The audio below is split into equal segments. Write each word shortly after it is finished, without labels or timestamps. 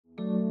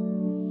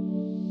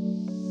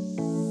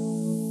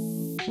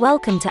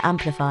Welcome to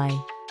Amplify,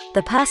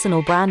 the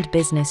personal brand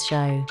business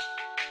show.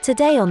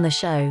 Today on the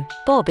show,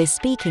 Bob is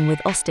speaking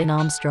with Austin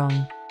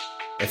Armstrong.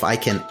 If I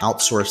can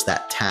outsource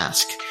that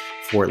task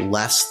for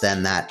less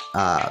than that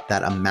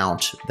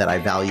amount that I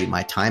value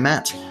my time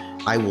at,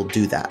 I will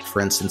do that.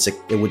 For instance,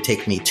 it would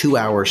take me 2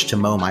 hours to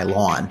mow my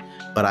lawn,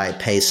 but I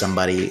pay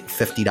somebody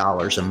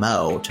 $50 a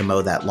mow to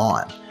mow that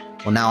lawn.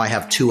 Well, now I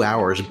have 2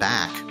 hours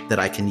back that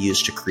I can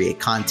use to create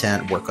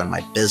content, work on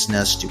my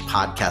business, do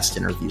podcast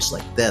interviews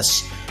like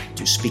this,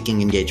 do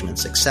speaking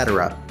engagements,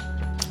 etc.,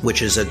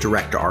 which is a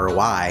direct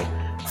ROI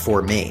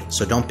for me.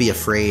 So don't be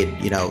afraid,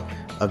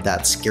 of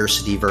that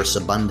scarcity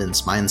versus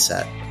abundance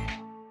mindset.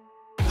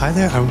 Hi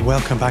there, and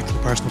welcome back to the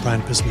Personal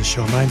Brand Business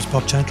Show. My name's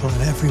Bob Gentle,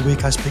 and every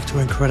week I speak to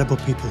incredible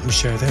people who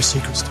share their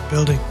secrets to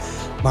building,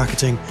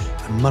 marketing,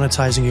 and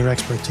monetizing your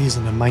expertise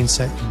and the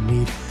mindset you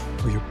need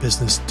for your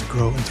business to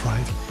grow and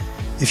thrive.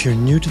 If you're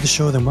new to the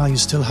show, then while you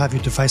still have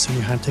your device in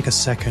your hand, take a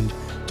second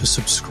to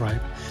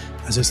subscribe,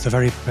 as it's the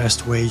very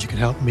best way you can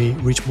help me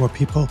reach more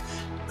people,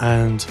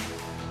 and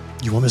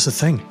you won't miss a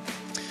thing.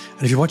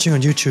 And if you're watching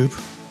on YouTube,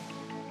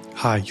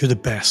 hi, you're the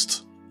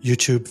best.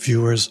 YouTube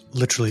viewers,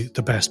 literally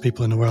the best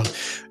people in the world.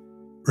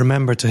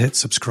 Remember to hit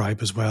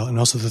subscribe as well, and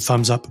also the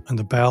thumbs up and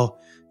the bell.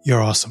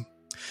 You're awesome.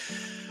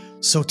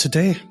 So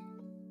today,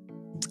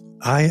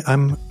 I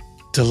am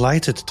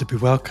delighted to be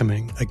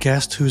welcoming a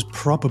guest who's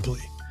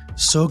probably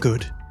so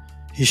good,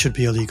 he should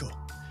be illegal.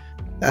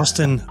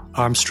 Austin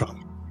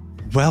Armstrong,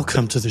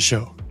 welcome to the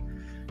show.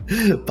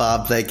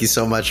 Bob, thank you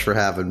so much for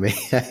having me.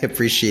 I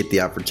appreciate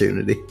the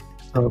opportunity.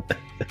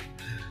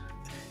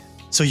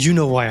 So you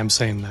know why I'm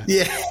saying that.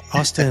 Yeah.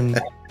 Austin,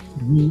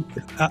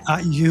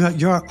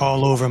 you're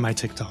all over my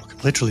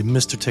TikTok, literally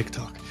Mr.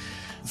 TikTok.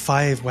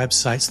 5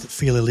 websites that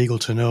feel illegal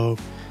to know.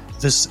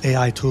 This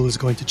AI tool is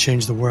going to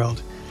change the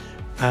world.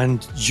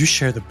 And you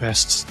share the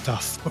best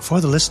stuff. But for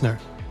the listener,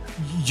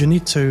 you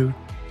need to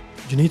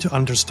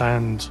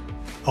understand,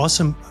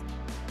 Awesome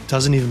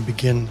doesn't even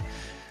begin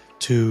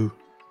to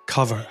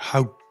cover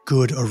how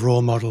good a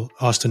role model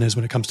Austin is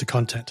when it comes to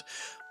content.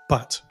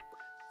 But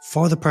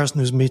for the person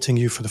who's meeting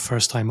you for the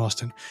first time,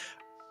 Austin,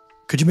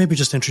 could you maybe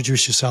just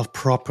introduce yourself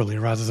properly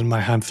rather than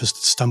my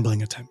ham-fisted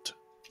stumbling attempt?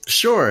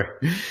 Sure.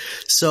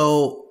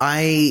 So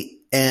I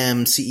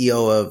am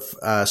CEO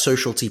of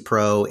Socialty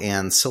Pro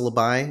and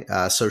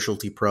Syllabi.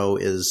 Socialty Pro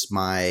is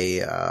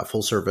my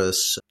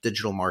full-service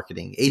digital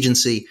marketing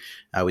agency.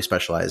 We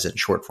specialize in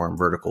short-form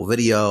vertical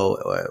video,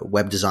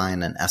 web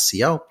design, and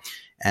SEO.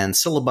 And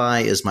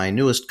Syllabi is my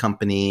newest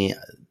company.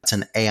 It's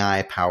an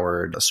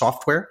AI-powered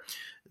software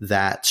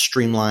that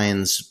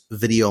streamlines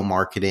video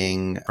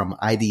marketing from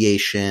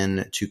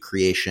ideation to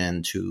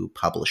creation to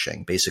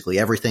publishing. Basically,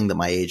 everything that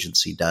my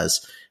agency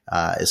does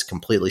is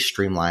completely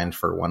streamlined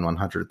for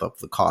 1/100th of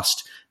the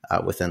cost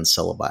within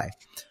Syllabi.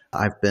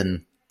 I've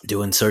been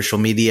doing social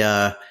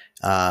media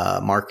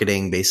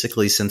marketing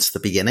basically since the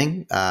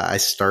beginning. I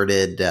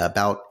started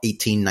about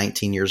 18,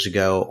 19 years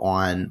ago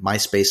on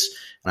MySpace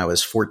when I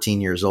was 14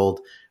 years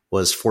old.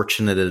 Was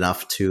fortunate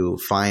enough to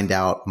find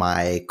out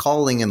my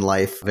calling in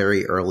life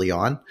very early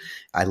on.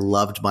 I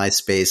loved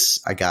MySpace.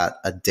 I got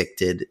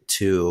addicted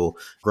to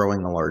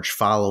growing a large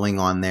following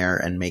on there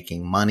and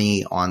making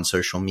money on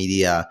social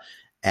media.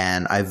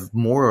 And I've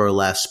more or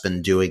less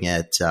been doing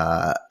it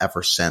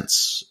ever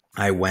since.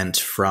 I went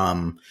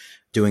from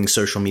doing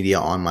social media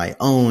on my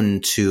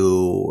own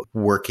to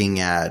working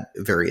at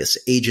various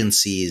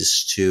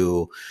agencies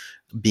to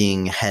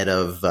being head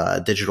of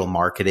digital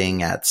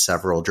marketing at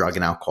several drug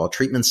and alcohol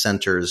treatment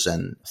centers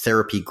and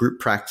therapy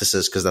group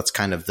practices, because that's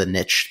kind of the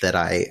niche that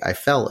I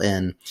fell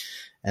in.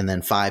 And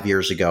then 5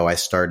 years ago, I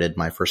started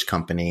my first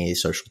company,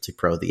 Socialty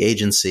Pro, the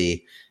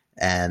agency.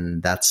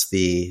 And that's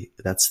the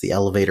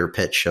elevator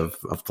pitch of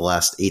the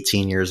last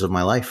 18 years of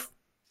my life.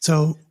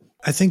 So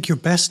I think you're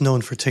best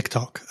known for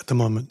TikTok at the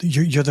moment.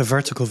 You're the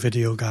vertical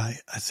video guy,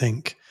 I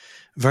think.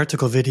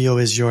 Vertical video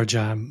is your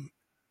jam.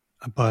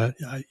 But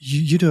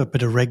you do a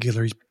bit of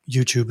regular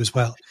YouTube as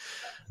well.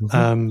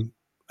 Mm-hmm.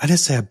 I didn't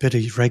say a bit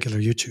of regular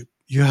YouTube.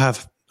 You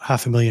have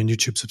 500,000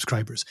 YouTube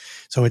subscribers.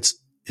 So it's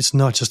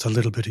not just a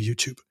little bit of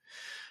YouTube.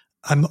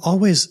 I'm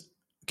always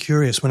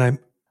curious when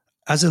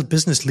as a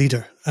business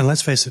leader, and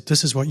let's face it,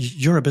 this is what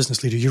you're a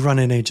business leader. You run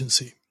an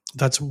agency.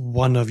 That's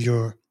one of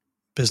your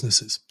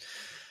businesses.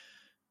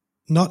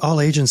 Not all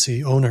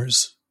agency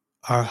owners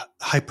are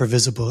hyper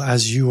visible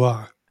as you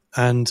are.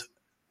 And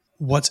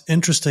what's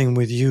interesting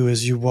with you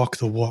is you walk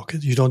the walk.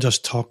 You don't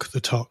just talk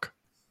the talk.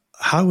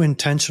 How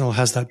intentional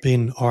has that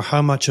been, or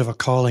how much of a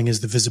calling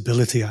is the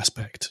visibility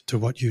aspect to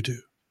what you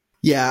do?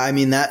 Yeah, I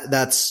mean,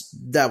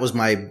 that was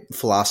my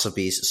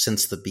philosophy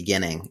since the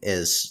beginning,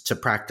 is to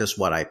practice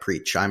what I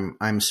preach.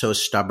 I'm so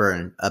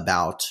stubborn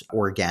about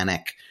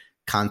organic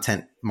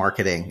content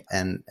marketing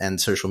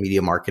and social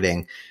media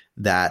marketing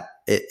that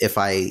if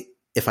I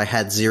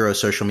had zero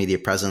social media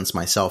presence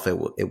myself,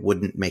 it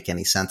wouldn't make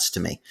any sense to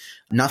me.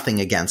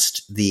 Nothing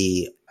against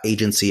the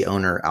agency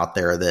owner out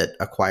there that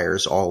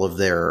acquires all of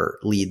their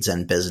leads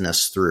and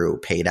business through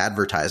paid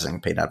advertising.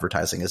 Paid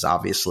advertising is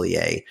obviously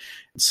a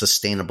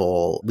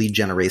sustainable lead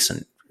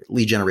generation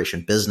lead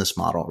generation business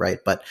model, right?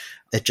 But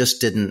it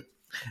just didn't,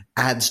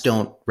 ads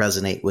don't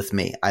resonate with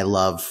me. I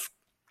love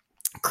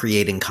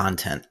creating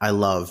content. I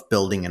love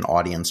building an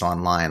audience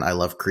online. I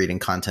love creating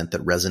content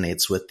that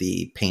resonates with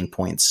the pain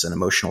points and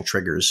emotional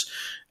triggers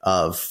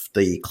of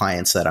the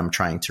clients that I'm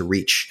trying to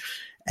reach.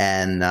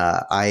 And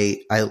I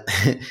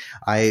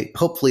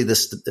hopefully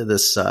this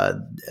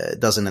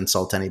doesn't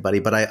insult anybody,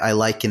 but I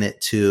liken it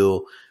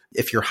to,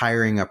 if you're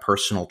hiring a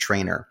personal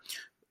trainer,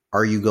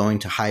 are you going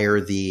to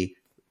hire the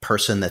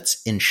person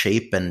that's in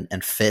shape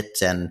and fit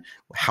and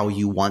how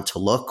you want to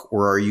look,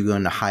 or are you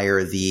going to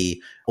hire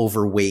the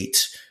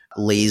overweight,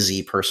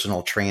 lazy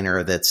personal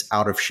trainer that's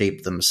out of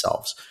shape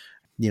themselves?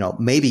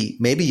 Maybe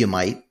you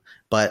might,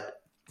 but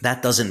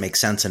that doesn't make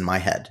sense in my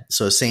head.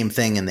 So same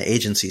thing in the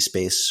agency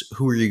space.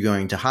 Who are you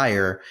going to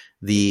hire?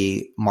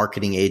 The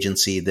marketing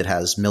agency that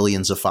has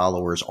millions of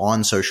followers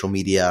on social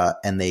media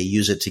and they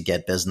use it to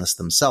get business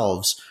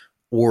themselves,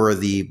 or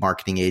the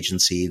marketing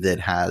agency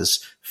that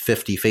has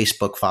 50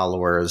 Facebook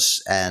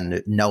followers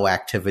and no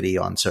activity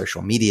on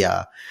social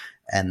media,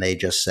 and they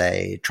just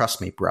say,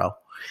 "Trust me, bro."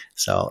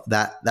 So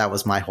that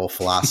was my whole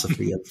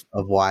philosophy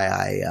of why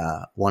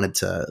I wanted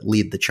to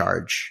lead the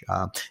charge.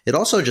 It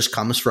also just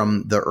comes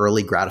from the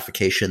early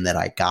gratification that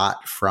I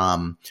got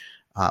from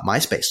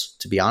MySpace.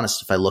 To be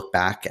honest, if I look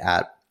back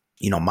at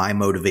my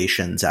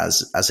motivations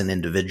as an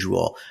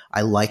individual,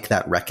 I like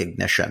that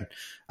recognition.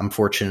 I'm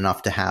fortunate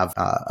enough to have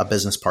a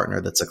business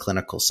partner that's a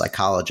clinical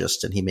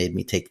psychologist, and he made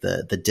me take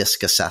the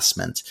DISC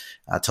assessment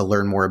to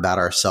learn more about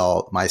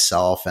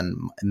myself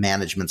and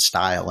management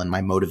style and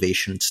my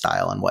motivation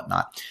style and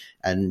whatnot.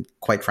 And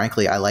quite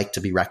frankly, I like to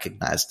be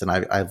recognized, and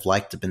I've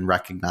liked to been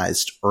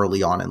recognized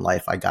early on in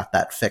life. I got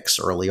that fix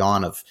early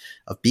on of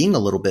being a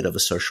little bit of a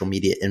social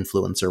media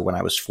influencer when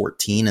I was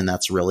 14, and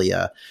that's really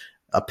a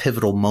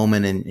pivotal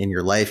moment in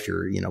your life.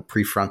 Your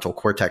prefrontal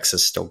cortex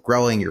is still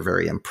growing. You're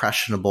very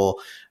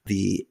impressionable.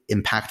 The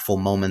impactful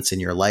moments in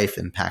your life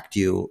impact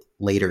you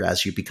later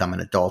as you become an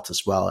adult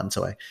as well. And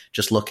so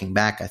just looking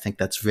back, I think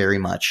that's very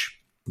much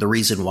the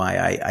reason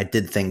why I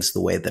did things the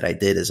way that I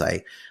did. Is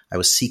I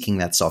was seeking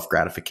that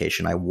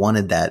self-gratification. I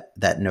wanted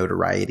that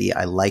notoriety.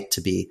 I like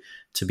to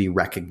be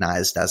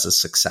recognized as a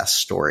success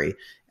story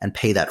and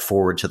pay that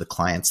forward to the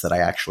clients that I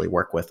actually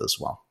work with as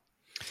well.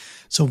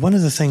 So one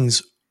of the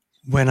things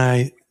when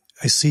I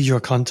see your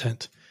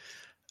content,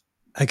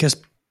 I guess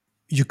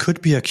you could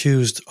be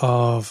accused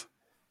of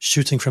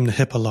shooting from the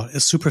hip a lot.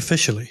 It's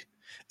superficially,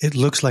 it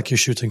looks like you're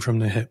shooting from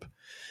the hip.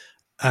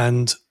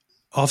 And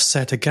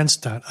offset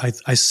against that,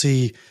 I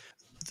see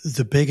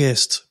the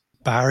biggest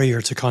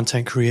barrier to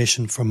content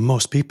creation for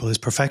most people is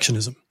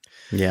perfectionism.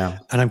 Yeah.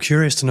 And I'm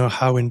curious to know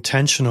how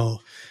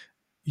intentional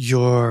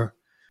your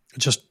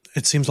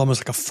it seems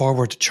almost like a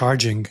forward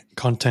charging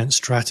content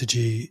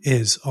strategy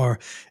is, or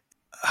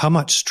how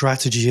much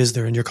strategy is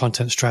there in your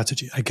content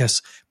strategy, I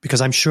guess, because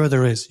I'm sure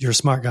there is. You're a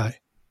smart guy.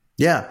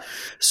 Yeah.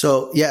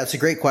 So it's a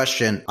great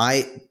question.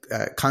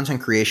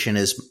 Content creation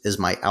is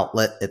my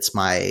outlet. It's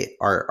my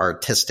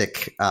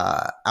artistic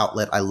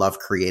outlet. I love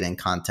creating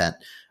content,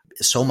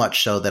 so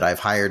much so that I've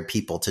hired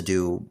people to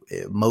do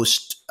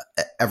most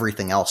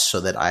everything else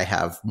so that I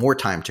have more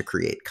time to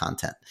create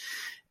content.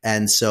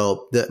 And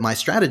so my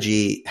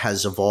strategy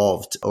has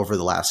evolved over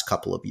the last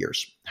couple of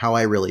years. How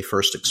I really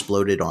first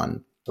exploded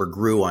on or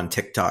grew on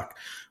TikTok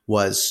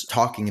was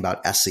talking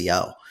about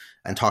SEO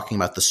and talking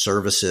about the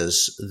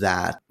services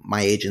that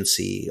my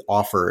agency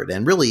offered,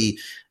 and really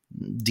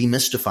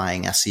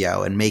demystifying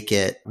SEO and make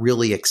it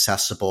really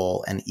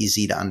accessible and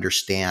easy to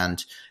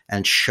understand,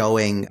 and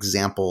showing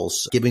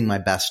examples, giving my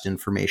best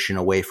information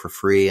away for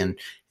free, and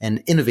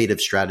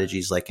innovative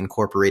strategies like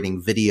incorporating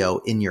video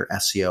in your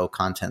SEO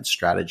content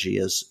strategy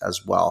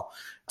as well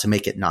to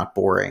make it not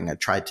boring. I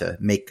tried to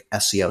make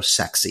SEO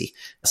sexy,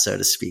 so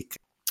to speak.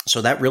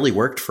 So that really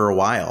worked for a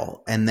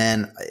while. And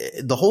then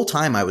the whole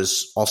time I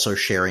was also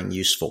sharing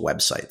useful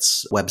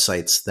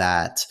websites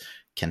that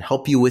can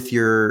help you with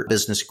your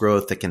business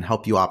growth, that can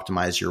help you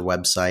optimize your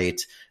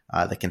website,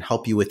 that can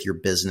help you with your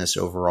business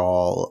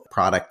overall,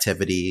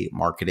 productivity,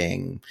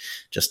 marketing,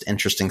 just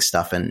interesting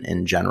stuff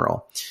in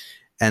general.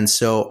 And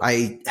so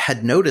I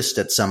had noticed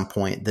at some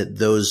point that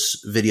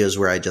those videos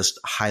where I just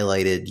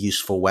highlighted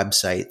useful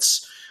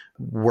websites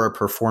were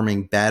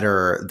performing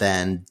better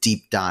than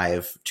deep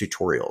dive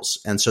tutorials.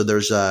 And so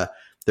there's a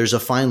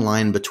fine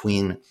line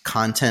between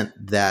content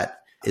that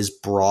is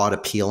broad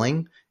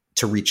appealing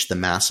to reach the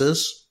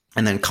masses,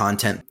 and then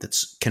content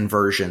that's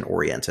conversion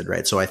oriented,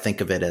 right? So I think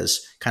of it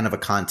as kind of a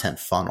content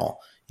funnel.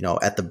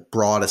 At the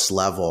broadest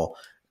level,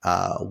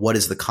 what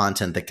is the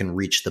content that can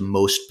reach the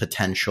most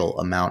potential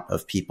amount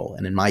of people?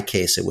 And in my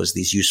case, it was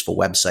these useful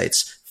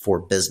websites for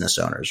business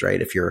owners,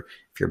 right? If you're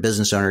a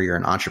business owner, you're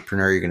an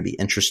entrepreneur, you're going to be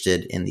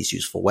interested in these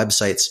useful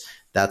websites.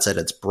 That's at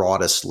its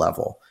broadest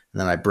level. And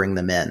then I bring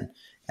them in.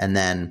 And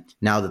then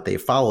now that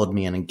they've followed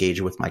me and engaged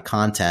with my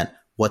content,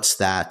 what's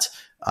that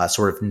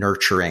sort of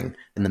nurturing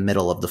in the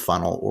middle of the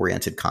funnel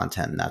oriented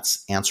content. And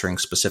that's answering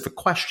specific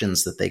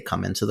questions that they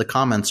come into the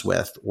comments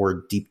with,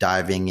 or deep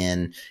diving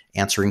in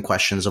answering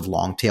questions of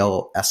long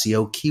tail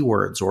SEO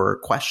keywords or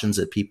questions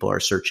that people are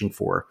searching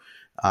for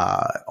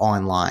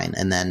online.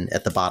 And then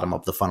at the bottom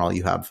of the funnel,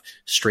 you have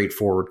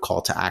straightforward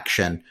call to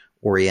action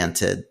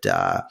oriented.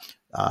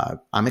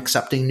 I'm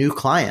accepting new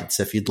clients.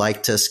 If you'd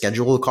like to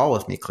schedule a call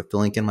with me, click the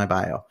link in my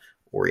bio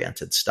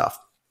oriented stuff.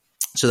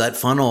 So that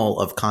funnel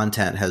of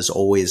content has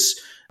always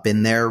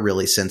been there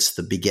really since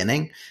the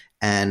beginning.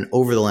 And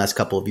over the last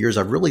couple of years,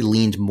 I've really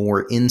leaned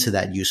more into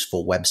that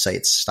useful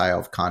website style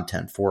of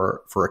content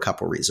for a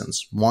couple of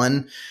reasons.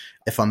 One,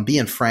 if I'm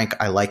being frank,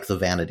 I like the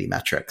vanity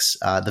metrics.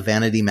 The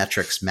vanity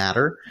metrics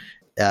matter.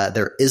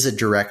 There is a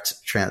direct,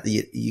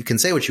 you can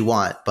say what you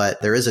want,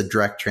 but there is a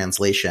direct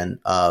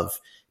translation of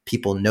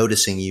people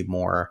noticing you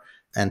more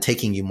and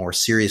taking you more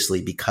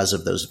seriously because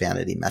of those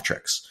vanity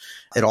metrics.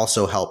 It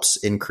also helps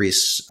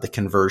increase the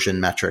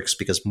conversion metrics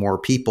because more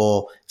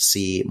people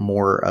see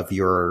more of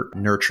your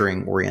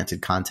nurturing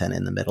oriented content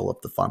in the middle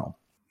of the funnel.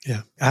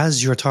 Yeah.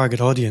 As your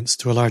target audience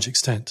to a large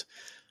extent,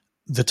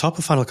 the top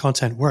of funnel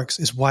content works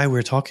is why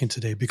we're talking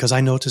today, because I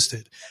noticed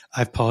it.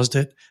 I've paused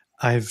it.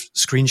 I've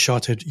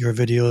screenshotted your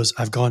videos.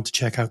 I've gone to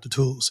check out the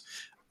tools.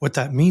 What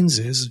that means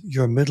is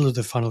your middle of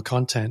the funnel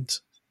content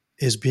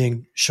is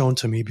being shown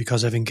to me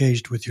because I've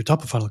engaged with your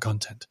top of funnel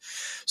content.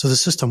 So the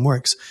system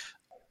works.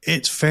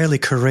 It's fairly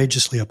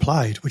courageously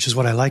applied, which is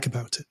what I like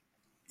about it.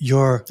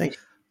 Your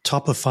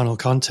top of funnel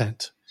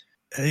content,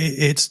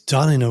 it's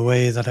done in a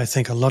way that I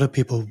think a lot of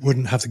people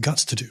wouldn't have the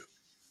guts to do.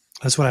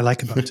 That's what I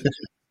like about it.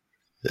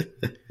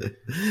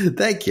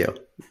 Thank you.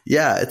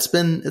 Yeah, it's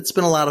been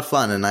a lot of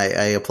fun, and I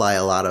apply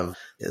a lot of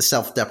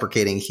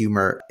self-deprecating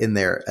humor in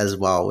there as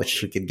well,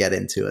 which we could get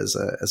into as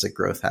a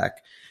growth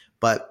hack.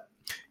 But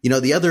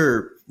the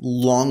other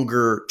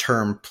longer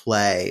term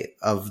play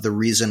of the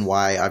reason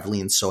why I've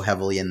leaned so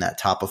heavily in that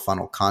top of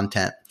funnel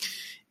content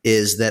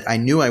is that I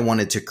knew I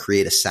wanted to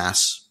create a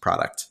SaaS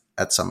product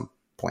at some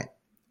point,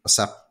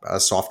 a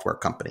software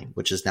company,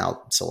 which is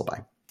now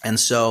Syllabi. And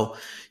so,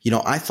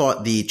 I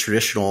thought the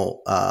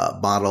traditional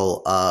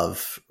model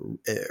of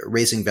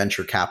raising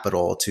venture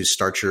capital to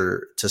start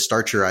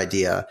your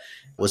idea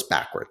was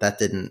backward. That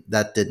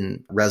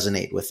didn't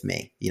resonate with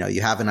me.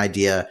 You have an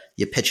idea,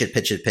 you pitch it,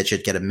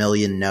 get 1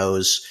 million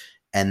no's,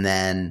 and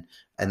then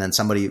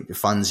somebody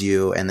funds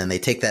you, and then they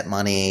take that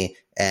money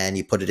and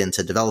you put it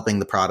into developing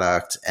the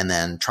product and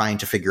then trying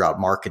to figure out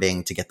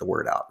marketing to get the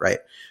word out, right?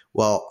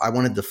 Well, I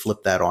wanted to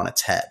flip that on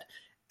its head.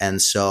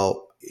 And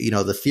so,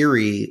 the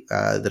theory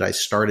that I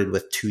started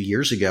with 2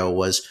 years ago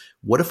was,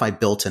 what if I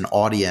built an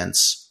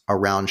audience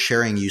around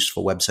sharing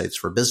useful websites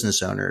for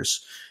business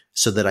owners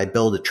so that I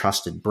build a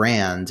trusted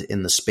brand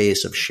in the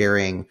space of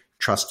sharing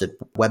trusted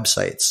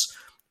websites,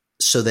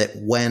 so that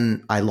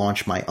when I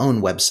launch my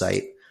own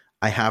website,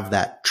 I have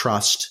that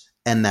trust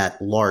and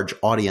that large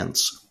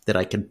audience that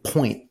I can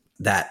point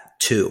that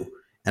to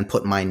and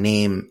put my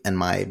name and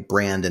my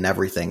brand and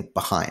everything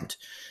behind.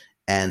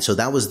 And so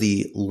that was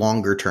the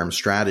longer term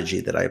strategy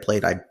that I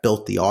played. I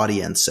built the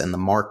audience and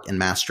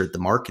mastered the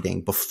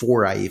marketing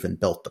before I even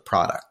built the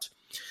product.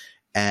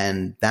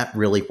 And that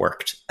really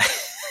worked.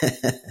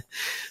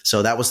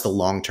 So that was the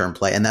long term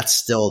play. And that's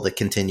still the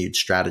continued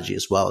strategy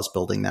as well, as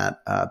building that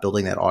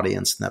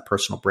audience and that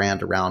personal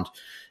brand around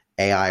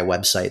AI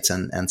websites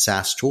and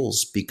SaaS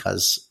tools,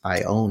 because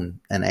I own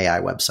an AI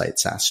website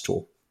SaaS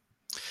tool.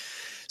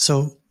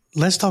 So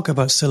let's talk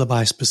about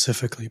Syllabi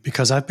specifically,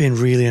 because I've been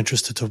really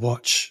interested to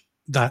watch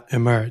that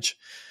emerge.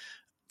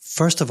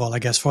 First of all, I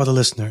guess for the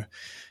listener,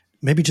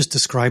 maybe just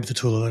describe the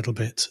tool a little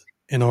bit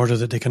in order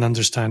that they can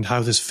understand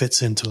how this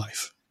fits into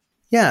life.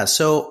 Yeah.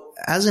 So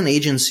as an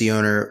agency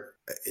owner,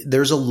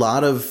 there's a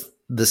lot of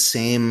the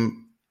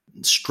same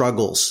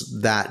struggles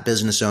that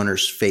business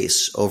owners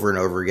face over and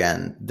over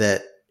again.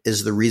 That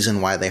is the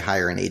reason why they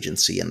hire an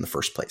agency in the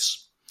first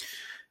place.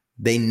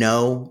 They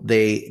know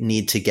they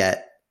need to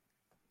get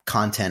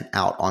content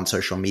out on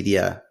social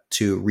media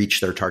to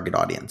reach their target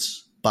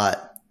audience,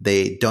 but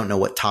they don't know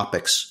what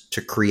topics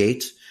to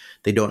create.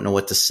 They don't know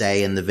what to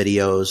say in the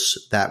videos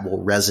that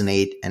will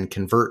resonate and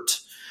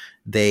convert.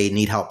 They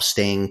need help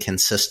staying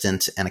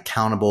consistent and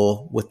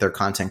accountable with their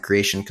content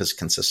creation, because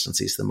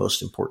consistency is the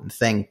most important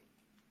thing.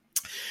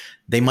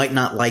 They might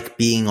not like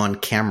being on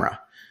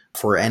camera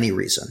for any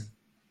reason.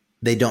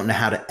 They don't know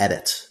how to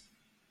edit.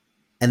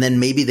 And then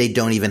maybe they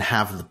don't even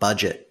have the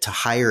budget to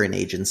hire an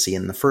agency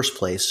in the first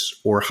place,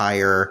 or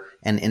hire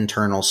an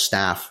internal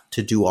staff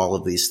to do all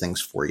of these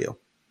things for you.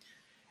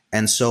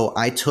 And so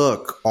I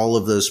took all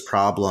of those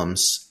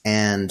problems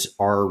and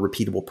our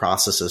repeatable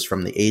processes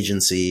from the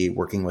agency,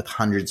 working with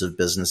hundreds of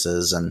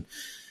businesses, and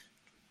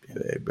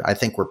I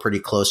think we're pretty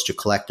close to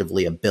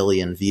collectively 1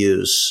 billion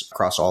views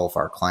across all of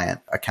our client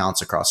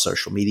accounts across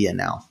social media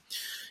now.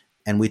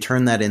 And we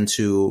turned that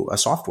into a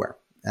software,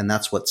 and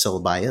that's what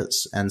Syllabi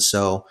is. And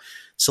so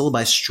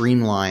Syllabi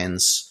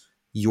streamlines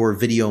your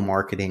video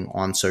marketing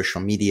on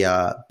social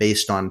media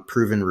based on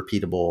proven,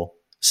 repeatable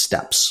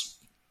steps.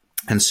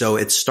 And so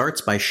it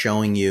starts by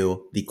showing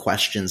you the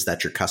questions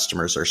that your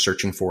customers are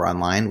searching for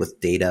online with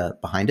data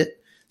behind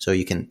it. So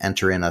you can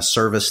enter in a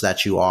service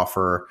that you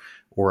offer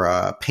or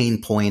a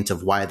pain point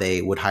of why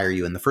they would hire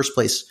you in the first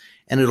place.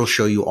 And it'll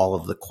show you all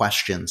of the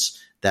questions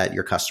that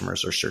your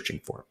customers are searching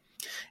for.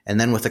 And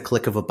then with a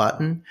click of a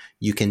button,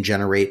 you can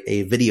generate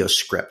a video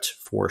script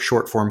for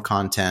short form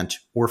content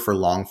or for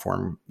long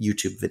form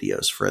YouTube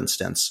videos, for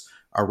instance,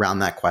 around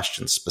that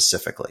question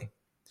specifically.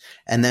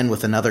 And then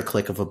with another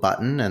click of a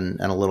button and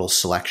a little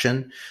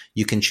selection,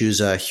 you can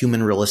choose a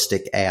human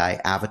realistic AI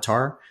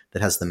avatar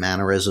that has the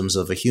mannerisms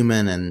of a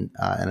human and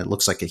it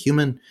looks like a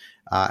human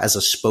as a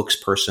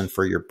spokesperson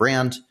for your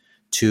brand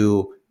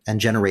and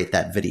generate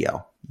that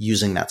video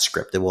using that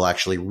script. It will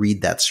actually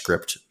read that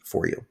script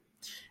for you.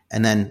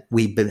 And then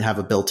we have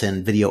a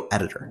built-in video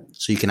editor.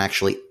 So you can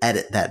actually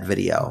edit that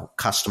video,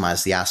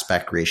 customize the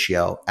aspect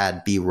ratio,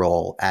 add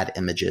B-roll, add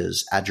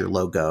images, add your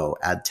logo,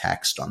 add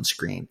text on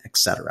screen,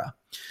 etc.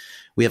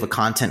 We have a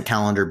content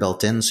calendar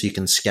built in so you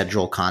can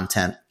schedule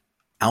content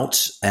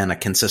out and a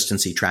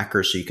consistency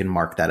tracker so you can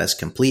mark that as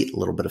complete, a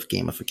little bit of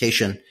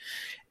gamification.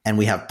 And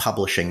we have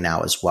publishing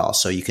now as well.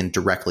 So you can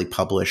directly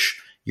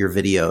publish your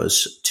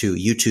videos to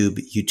YouTube,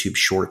 YouTube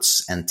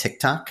Shorts, and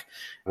TikTok.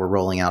 We're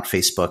rolling out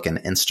Facebook and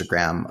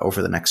Instagram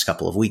over the next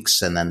couple of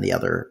weeks, and then the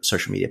other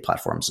social media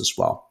platforms as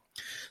well.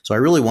 So I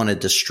really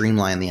wanted to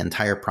streamline the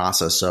entire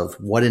process of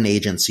what an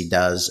agency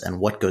does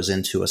and what goes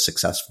into a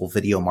successful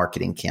video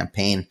marketing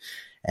campaign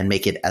and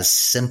make it as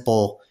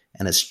simple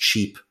and as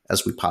cheap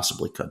as we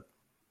possibly could.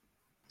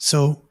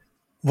 So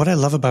what I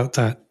love about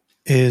that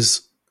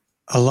is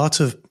a lot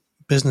of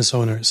business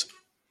owners,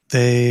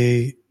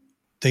 they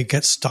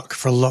get stuck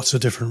for lots of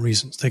different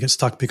reasons. They get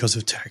stuck because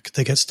of tech.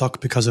 They get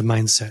stuck because of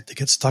mindset. They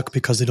get stuck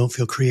because they don't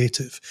feel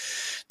creative.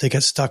 They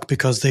get stuck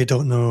because they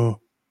don't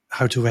know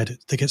how to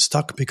edit. They get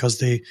stuck because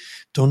they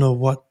don't know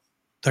what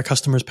their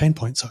customers' pain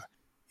points are.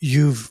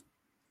 You've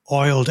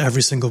oiled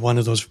every single one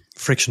of those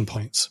friction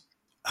points.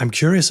 I'm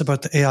curious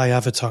about the AI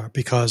avatar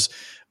because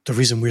the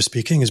reason we're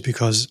speaking is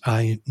because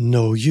I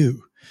know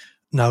you.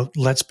 Now,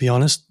 let's be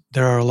honest.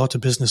 There are a lot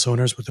of business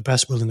owners with the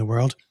best will in the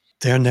world.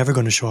 They're never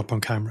going to show up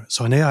on camera.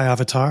 So an AI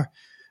avatar,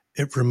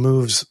 it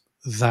removes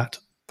that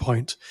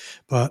point.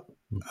 But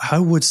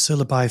how would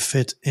Syllabi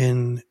fit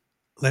in,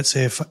 let's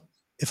say, if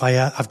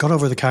I've got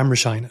over the camera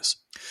shyness,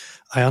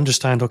 I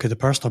understand, okay, the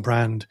personal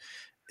brand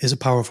is a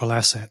powerful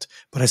asset,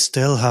 but I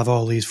still have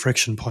all these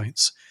friction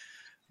points.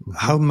 Mm-hmm.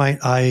 How might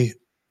I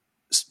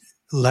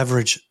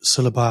leverage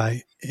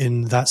Syllabi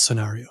in that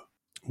scenario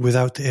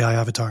without the AI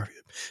avatar,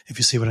 if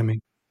you see what I mean?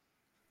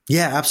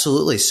 Yeah,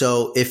 absolutely.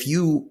 So if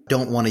you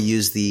don't want to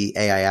use the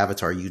AI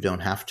avatar, you don't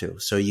have to.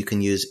 So you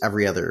can use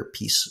every other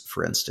piece,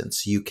 for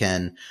instance. You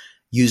can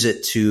use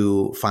it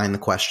to find the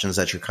questions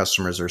that your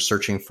customers are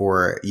searching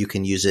for. You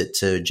can use it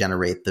to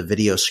generate the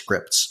video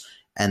scripts,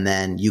 and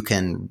then you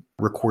can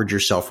record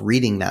yourself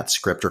reading that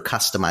script or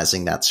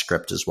customizing that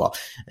script as well.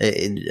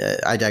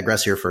 I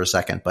digress here for a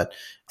second, but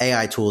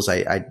AI tools,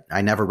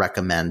 I never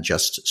recommend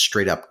just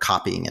straight up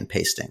copying and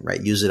pasting,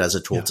 right? Use it as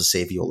a tool to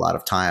save you a lot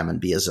of time and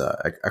be as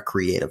a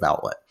creative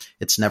outlet.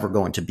 It's never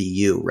going to be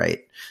you, right?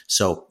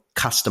 So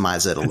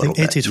customize it a little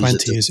bit. I think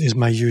 80-20 is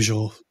my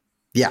usual.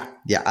 Yeah,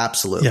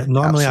 absolutely. Yeah,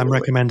 normally I'm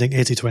recommending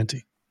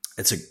 80-20.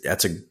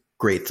 That's a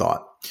great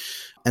thought.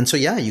 And so,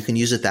 yeah, you can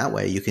use it that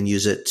way. You can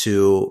use it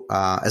to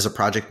as a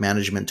project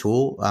management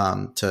tool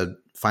to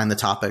find the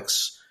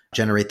topics,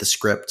 generate the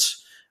script,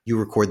 you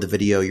record the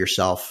video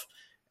yourself,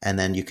 and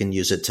then you can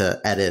use it to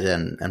edit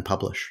and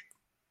publish.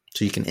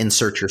 So you can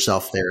insert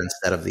yourself there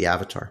instead of the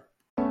avatar.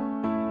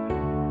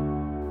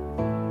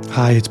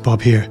 Hi, it's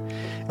Bob here.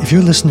 If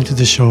you're listening to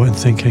this show and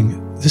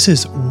thinking, this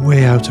is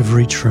way out of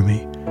reach for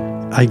me,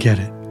 I get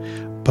it.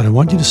 But I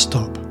want you to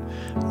stop.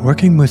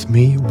 Working with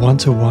me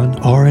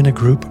one-to-one or in a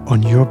group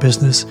on your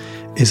business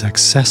is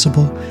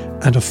accessible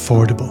and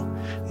affordable,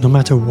 no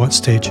matter what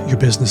stage your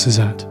business is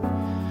at.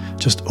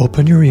 Just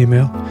open your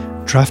email,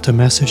 draft a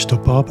message to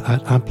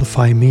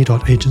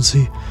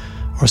bob@amplifyme.agency,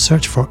 or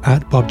search for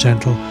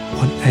 @BobGentle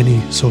on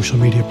any social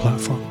media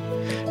platform.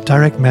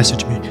 Direct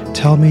message me,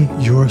 tell me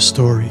your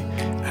story,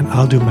 and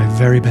I'll do my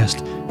very best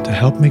to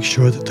help make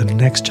sure that the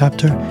next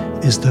chapter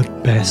is the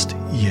best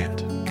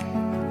yet.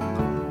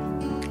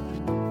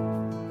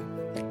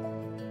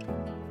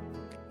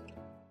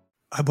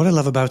 What I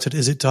love about it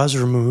is it does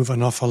remove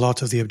an awful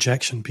lot of the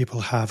objection people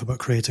have about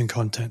creating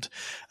content.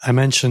 I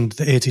mentioned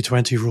the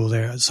 80-20 rule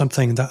there. It's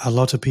something that a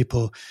lot of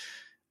people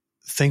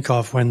think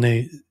of when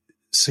they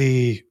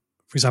see,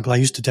 for example, I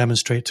used to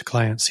demonstrate to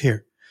clients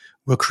here.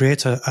 We'll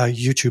create a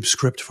YouTube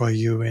script for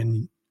you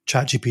in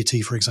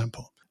ChatGPT, for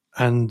example.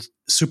 And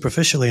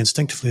superficially,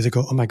 instinctively, they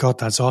go, oh my God,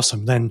 that's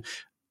awesome. Then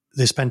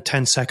they spend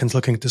 10 seconds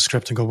looking at the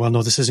script and go, well,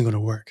 no, this isn't going to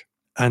work.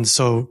 And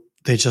so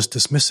they just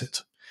dismiss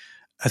it.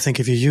 I think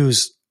if you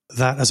use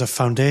that as a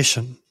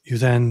foundation, you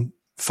then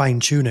fine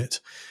tune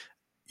it,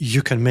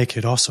 you can make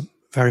it awesome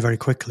very, very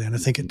quickly. And I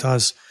think it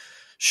does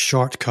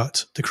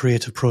shortcut the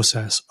creative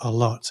process a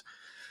lot.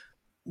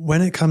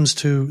 When it comes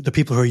to the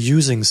people who are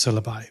using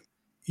Syllabi,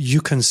 you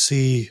can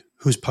see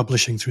who's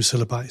publishing through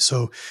Syllabi.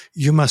 So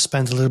you must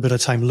spend a little bit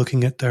of time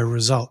looking at their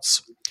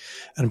results.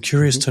 And I'm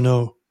curious to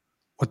know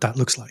what that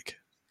looks like.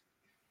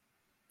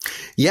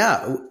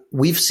 Yeah,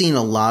 we've seen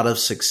a lot of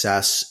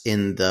success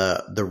in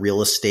the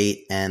real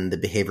estate and the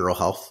behavioral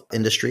health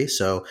industry.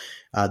 So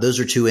those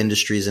are two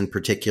industries in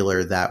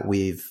particular that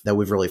we've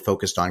really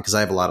focused on, because I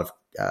have a lot of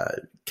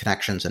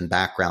connections and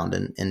background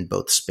in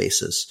both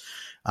spaces.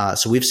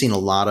 So we've seen a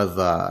lot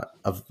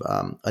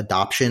of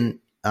adoption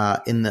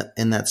in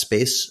that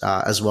space,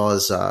 as well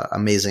as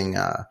amazing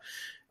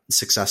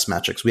success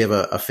metrics. We have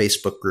a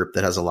Facebook group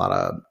that has a lot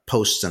of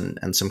posts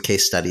and some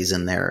case studies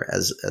in there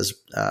as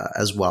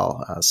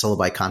well.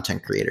 Syllabi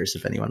content creators,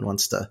 if anyone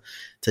wants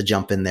to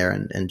jump in there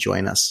and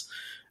join us.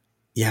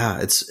 Yeah,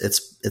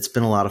 it's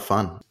been a lot of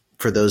fun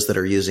for those that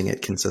are using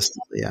it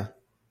consistently. Yeah.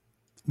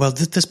 Well,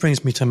 this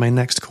brings me to my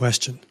next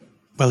question.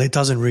 Well, it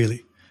doesn't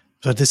really,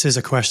 but this is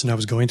a question I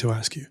was going to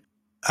ask you.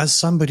 As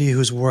somebody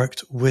who's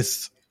worked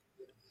with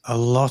a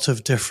lot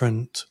of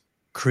different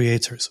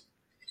creators,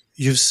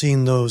 you've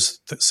seen those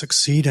that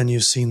succeed and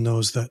you've seen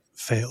those that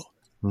fail.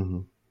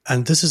 Mm-hmm.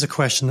 And this is a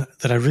question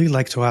that I really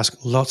like to ask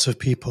lots of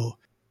people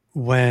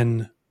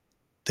when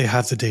they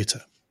have the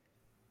data.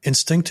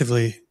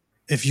 Instinctively,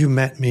 if you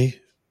met me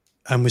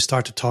and we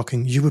started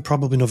talking, you would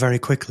probably know very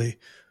quickly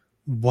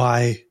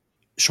why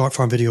short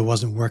form video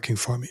wasn't working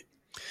for me.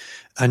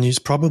 And it's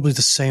probably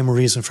the same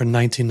reason for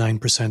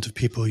 99% of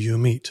people you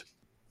meet.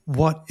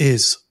 What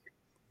is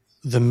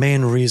the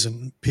main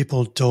reason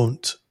people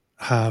don't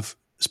have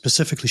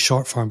specifically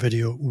short form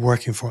video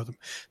working for them?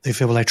 They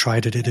feel, well, I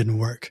tried it, it didn't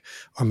work.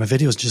 Or my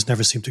videos just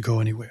never seem to go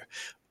anywhere.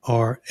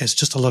 Or it's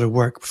just a lot of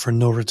work for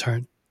no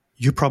return.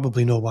 You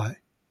probably know why.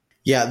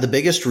 Yeah, the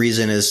biggest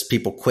reason is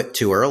people quit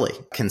too early.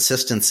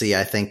 Consistency,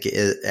 I think,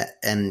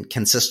 and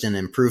consistent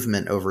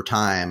improvement over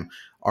time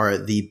are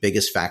the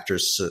biggest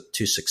factors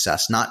to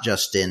success, not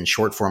just in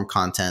short form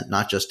content,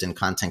 not just in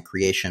content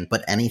creation,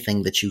 but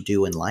anything that you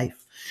do in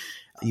life.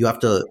 You have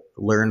to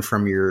learn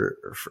from your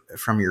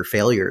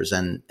failures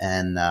and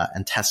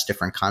test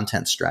different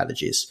content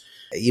strategies.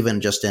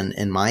 Even just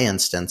in my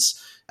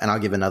instance, and I'll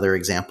give another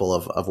example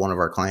of one of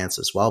our clients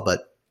as well,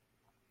 but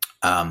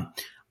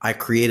I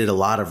created a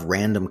lot of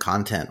random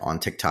content on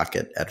TikTok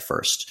at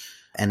first,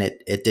 and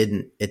it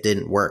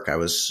didn't work. I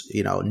was,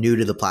 new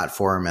to the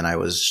platform, and I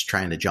was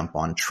trying to jump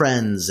on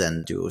trends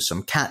and do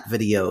some cat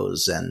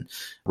videos and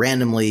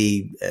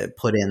randomly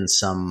put in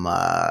some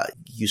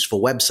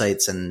useful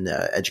websites and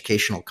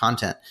educational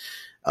content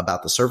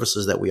about the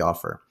services that we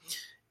offer.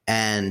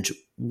 And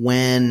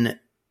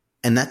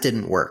that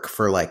didn't work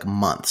for like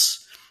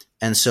months.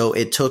 And so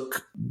it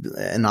took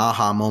an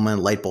aha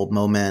moment, light bulb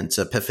moment,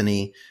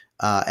 epiphany,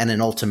 and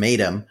an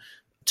ultimatum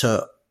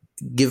to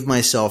give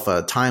myself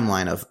a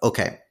timeline of,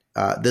 okay,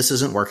 this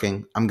isn't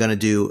working. I'm going to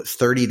do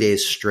 30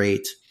 days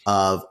straight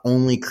of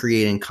only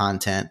creating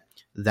content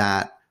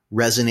that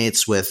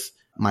resonates with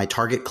my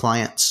target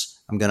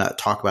clients. I'm going to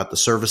talk about the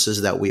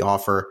services that we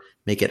offer,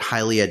 make it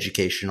highly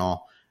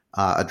educational,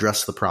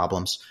 address the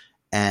problems.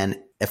 And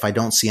if I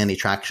don't see any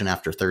traction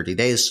after 30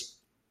 days,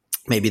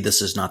 maybe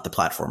this is not the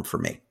platform for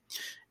me.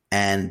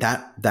 And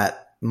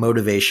that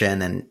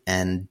motivation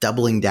and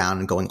doubling down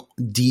and going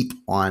deep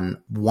on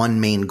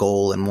one main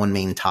goal and one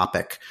main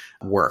topic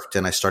worked.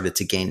 And I started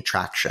to gain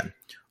traction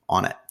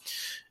on it.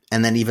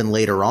 And then even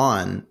later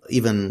on,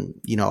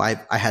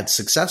 I had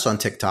success on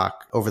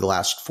TikTok over the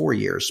last 4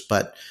 years,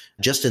 but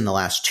just in the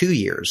last 2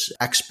 years,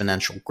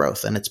 exponential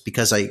growth. And it's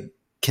because I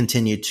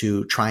continued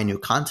to try new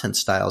content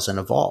styles and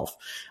evolve.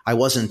 I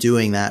wasn't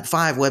doing that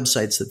 5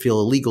 websites that feel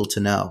illegal to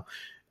know,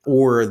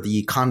 or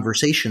the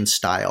conversation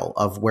style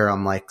of where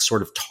I'm like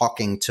sort of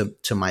talking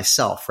to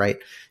myself, right?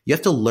 You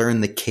have to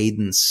learn the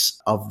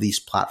cadence of these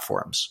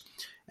platforms.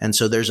 And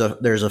so there's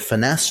a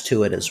finesse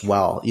to it as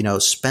well.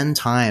 Spend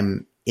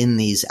time in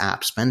these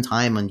apps, spend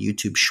time on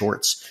YouTube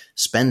Shorts,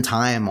 spend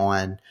time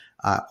on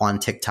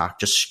TikTok,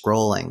 just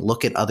scrolling,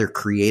 look at other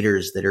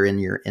creators that are in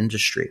your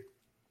industry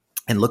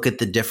and look at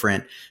the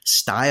different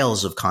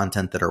styles of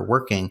content that are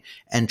working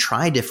and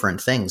try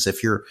different things.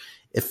 If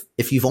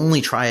you've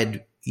only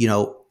tried,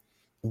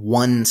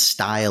 one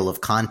style of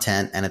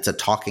content and it's a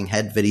talking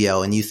head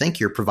video and you think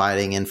you're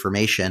providing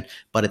information,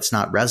 but it's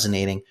not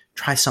resonating,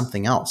 try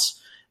something else.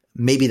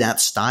 Maybe that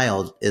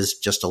style is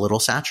just a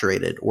little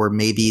saturated, or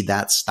maybe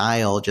that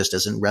style just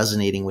isn't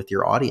resonating with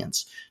your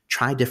audience.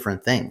 Try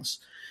different things.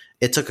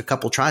 It took a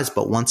couple tries,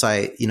 but once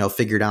I,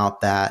 figured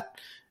out that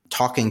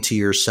talking to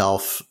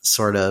yourself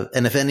sort of,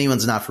 and if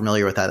anyone's not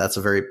familiar with that, that's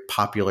a very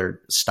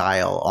popular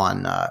style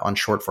on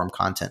short form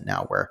content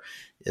now, where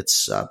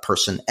it's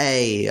person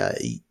A,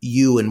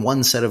 you in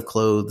one set of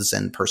clothes,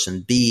 and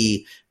person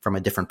B from a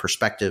different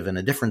perspective in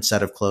a different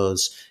set of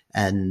clothes.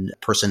 And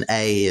person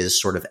A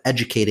is sort of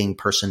educating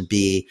person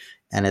B,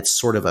 and it's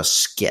sort of a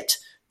skit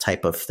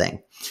type of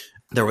thing.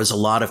 There was a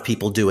lot of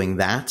people doing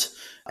that,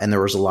 and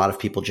there was a lot of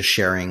people just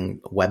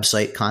sharing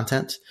website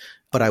content.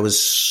 But I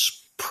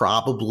was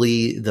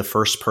probably the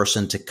first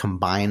person to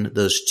combine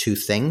those two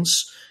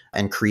things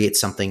and create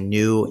something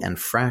new and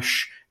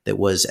fresh that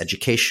was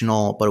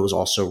educational, but it was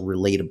also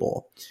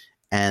relatable.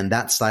 And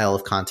that style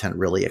of content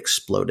really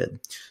exploded.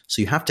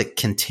 So you have to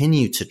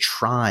continue to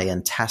try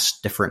and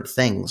test different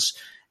things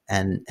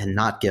and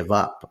not give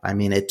up. I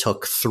mean, it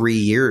took 3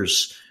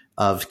 years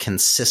of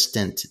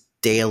consistent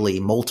daily,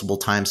 multiple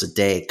times a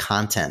day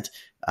content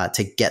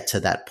to get to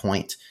that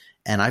point.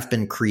 And I've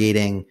been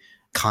creating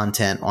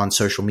content on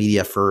social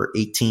media for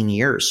 18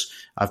 years.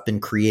 I've been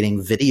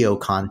creating video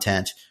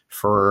content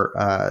for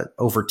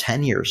over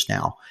 10 years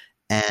now.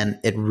 And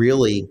it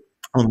really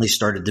only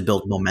started to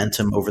build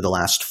momentum over the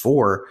last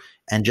 4.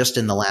 And just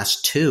in the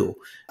last 2,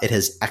 it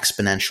has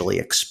exponentially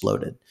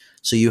exploded.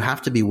 So you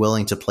have to be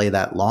willing to play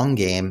that long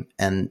game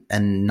and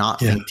not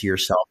think to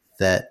yourself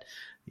that,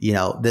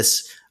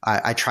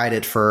 I tried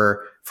it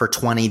for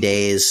 20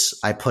 days.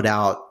 I put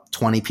out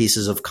 20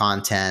 pieces of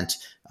content.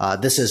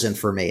 This isn't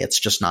for me. It's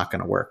just not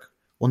going to work.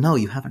 Well, no,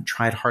 you haven't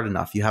tried hard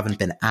enough. You haven't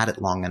been at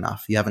it long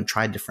enough. You haven't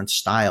tried different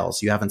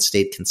styles. You haven't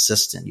stayed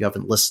consistent. You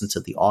haven't listened to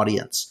the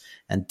audience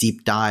and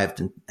deep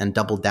dived and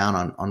doubled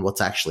down on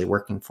what's actually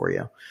working for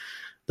you.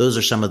 Those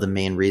are some of the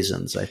main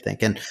reasons, I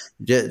think. And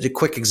a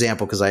quick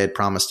example, because I had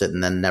promised it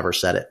and then never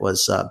said it,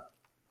 was a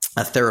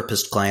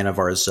therapist client of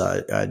ours,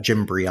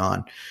 Jim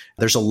Brion.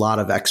 There's a lot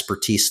of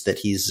expertise that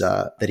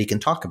he can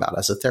talk about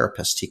as a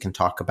therapist. He can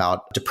talk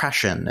about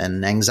depression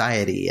and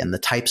anxiety and the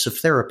types of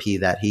therapy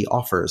that he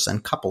offers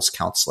and couples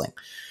counseling.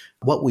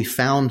 What we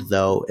found,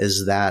 though,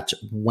 is that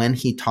when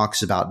he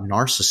talks about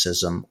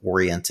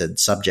narcissism-oriented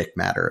subject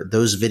matter,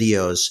 those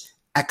videos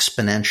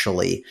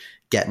exponentially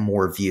get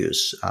more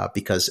views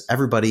because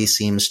everybody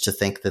seems to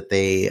think that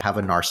they have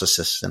a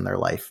narcissist in their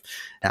life.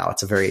 Now,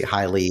 it's a very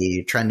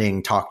highly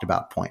trending, talked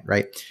about point,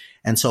 right?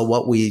 And so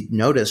what we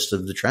noticed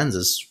of the trends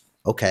is,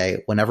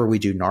 okay, whenever we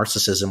do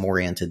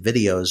narcissism-oriented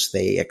videos,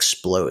 they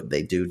explode.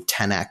 They do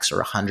 10x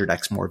or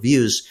 100x more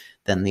views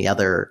than the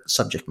other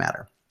subject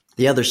matter.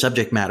 The other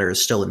subject matter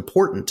is still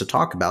important to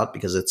talk about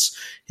because it's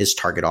his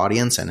target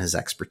audience and his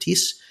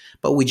expertise.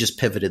 But we just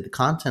pivoted the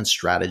content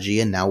strategy,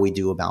 and now we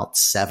do about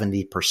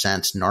 70%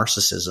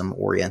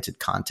 narcissism-oriented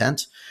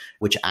content,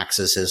 which acts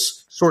as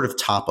his sort of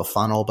top of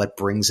funnel, but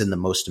brings in the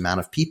most amount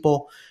of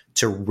people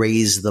to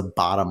raise the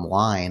bottom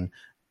line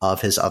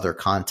of his other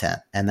content.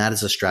 And that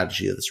is a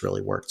strategy that's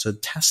really worked. So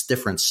test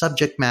different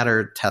subject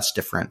matter, test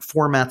different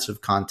formats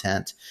of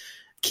content,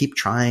 keep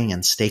trying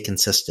and stay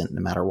consistent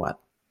no matter what.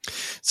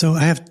 So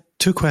I have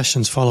 2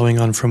 questions following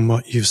on from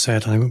what you've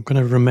said. I'm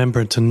going to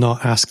remember to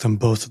not ask them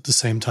both at the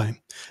same time.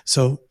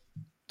 So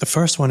the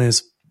first one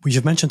is,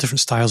 you've mentioned different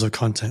styles of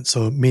content.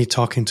 So me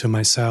talking to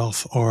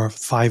myself or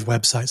 5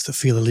 websites that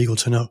feel illegal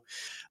to know.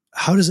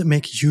 How does it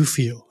make you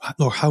feel?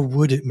 Or how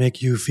would it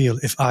make you feel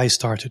if I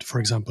started,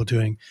 for example,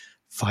 doing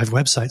 5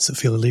 websites that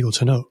feel illegal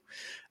to know?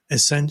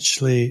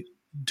 Essentially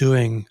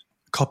doing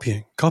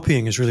copying.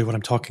 Copying is really what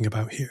I'm talking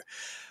about here.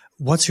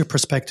 What's your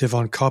perspective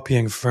on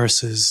copying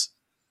versus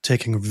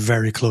taking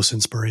very close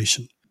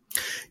inspiration?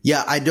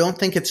 Yeah, I don't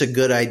think it's a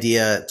good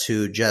idea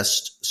to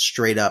just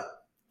straight up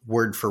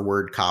word for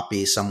word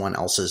copy someone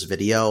else's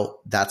video.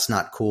 That's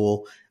not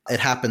cool. It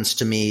happens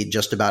to me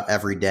just about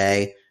every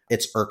day.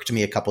 It's irked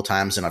me a couple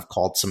times and I've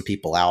called some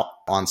people out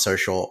on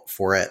social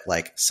for it,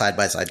 like side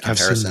by side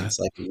comparisons.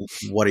 Like,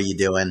 what are you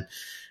doing?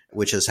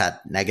 Which has had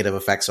negative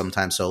effects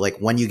sometimes. So like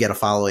when you get a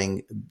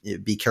following,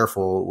 be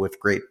careful.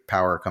 With great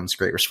power comes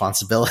great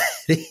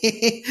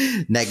responsibility.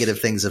 Negative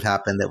things have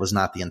happened. That was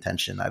not the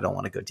intention. I don't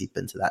want to go deep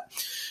into that,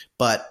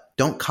 but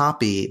don't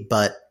copy,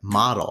 but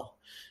model,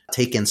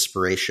 take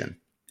inspiration.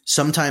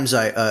 Sometimes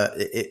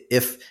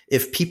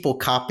if people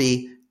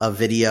copy a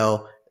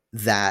video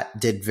that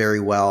did very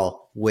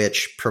well,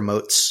 which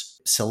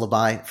promotes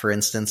syllabi, for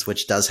instance,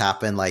 which does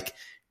happen. Like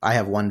I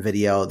have one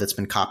video that's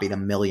been copied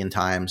 1 million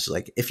times.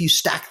 Like, if you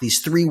stack these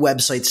 3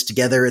 websites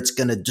together, it's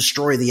going to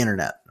destroy the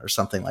internet or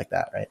something like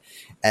that. Right.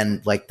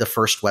 And like the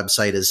first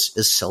website is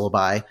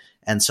syllabi.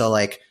 And so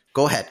like,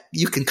 go ahead,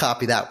 you can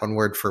copy that one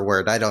word for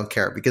word. I don't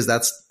care because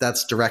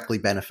that's directly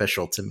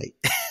beneficial to me.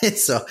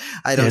 So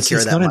I don't care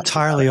that much. It's not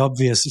entirely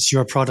obvious it's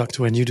your product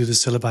when you do the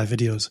syllabi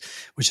videos,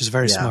 which is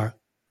very smart.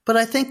 But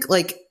I think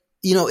like,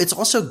 it's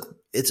also,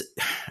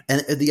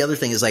 and the other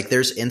thing is like,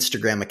 there's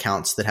Instagram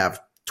accounts that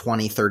have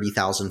 20,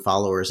 30,000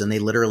 followers and they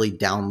literally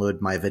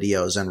download my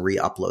videos and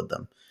re-upload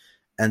them.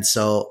 And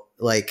so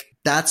like,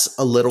 that's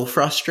a little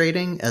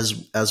frustrating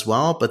as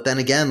well. But then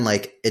again,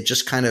 like it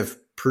just kind of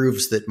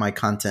proves that my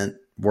content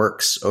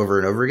works over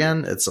and over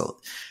again.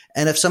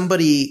 And if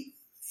somebody,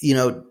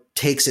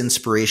 takes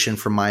inspiration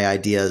from my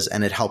ideas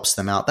and it helps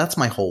them out, that's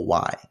my whole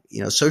why.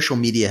 Social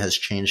media has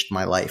changed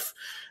my life.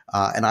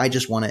 And I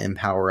just want to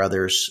empower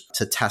others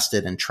to test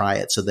it and try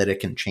it so that it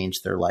can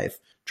change their life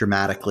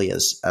dramatically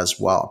as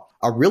well.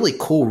 A really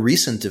cool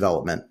recent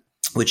development,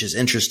 which is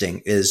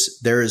interesting, is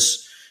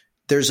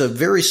there's a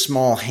very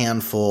small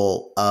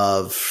handful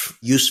of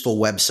useful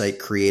website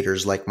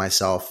creators like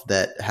myself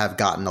that have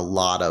gotten a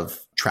lot of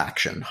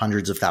traction,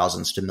 hundreds of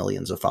thousands to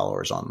millions of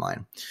followers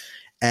online.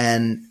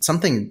 And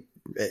something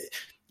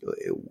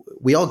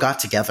we all got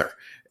together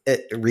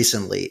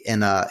recently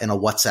in a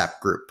WhatsApp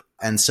group.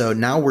 And so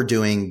now we're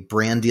doing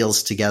brand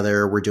deals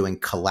together. We're doing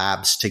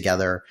collabs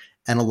together.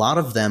 And a lot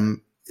of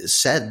them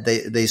said,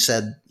 they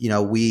said,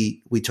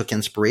 we took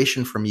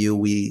inspiration from you.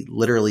 We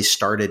literally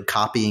started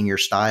copying your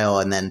style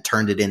and then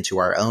turned it into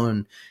our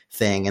own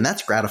thing. And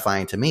that's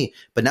gratifying to me.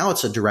 But now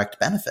it's a direct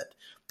benefit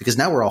because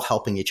now we're all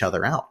helping each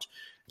other out.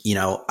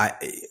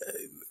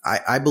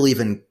 I believe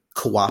in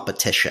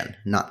coopetition,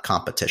 not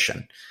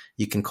competition.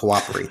 You can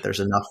cooperate. There's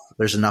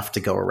enough to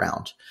go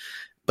around.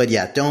 But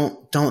yeah,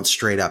 don't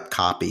straight up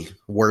copy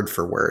word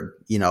for word.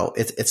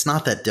 It's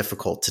not that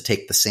difficult to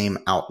take the same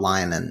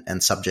outline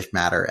and subject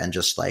matter and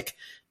just like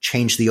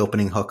change the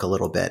opening hook a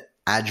little bit,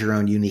 add your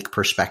own unique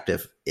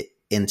perspective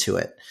into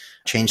it,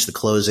 change the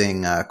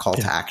closing call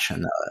to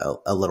action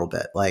a little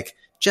bit. Like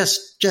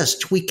just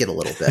tweak it a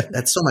little bit.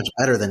 That's so much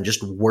better than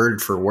just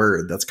word for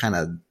word. That's kind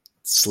of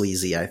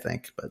sleazy, I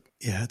think. But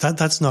yeah,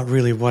 that's not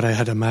really what I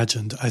had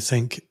imagined. I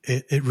think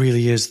it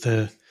really is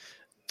the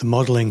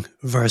modeling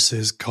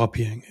versus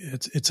copying.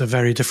 It's a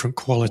very different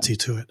quality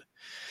to it.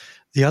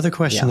 The other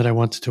question that I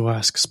wanted to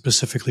ask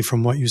specifically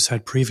from what you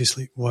said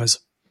previously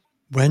was,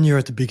 when you're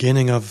at the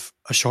beginning of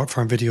a short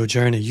form video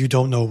journey, you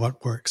don't know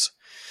what works.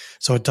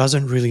 So it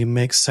doesn't really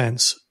make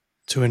sense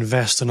to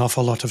invest an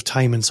awful lot of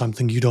time in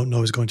something you don't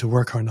know is going to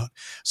work or not.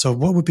 So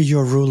what would be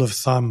your rule of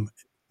thumb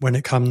when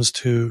it comes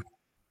to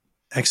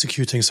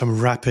executing some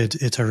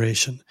rapid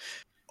iteration?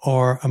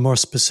 Or a more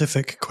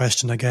specific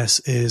question, I guess,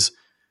 is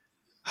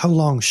how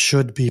long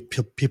should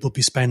people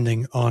be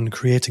spending on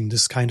creating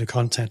this kind of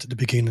content at the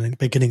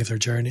beginning of their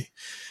journey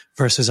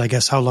versus, I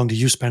guess, how long do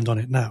you spend on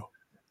it now?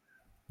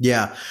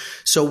 Yeah.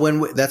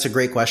 So that's a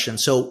great question.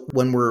 So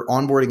when we're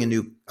onboarding a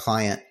new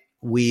client,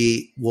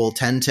 we will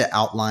tend to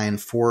outline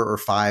 4 or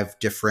 5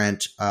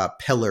 different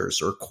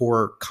pillars or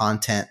core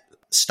content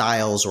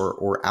styles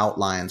or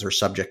outlines or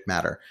subject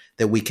matter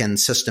that we can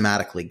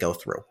systematically go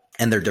through.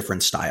 And they're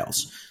different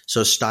styles.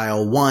 So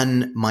style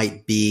 1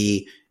 might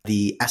be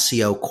the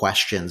SEO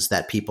questions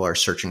that people are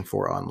searching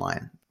for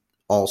online.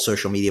 All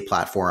social media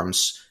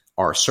platforms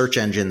are search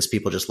engines.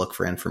 People just look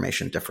for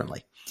information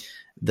differently.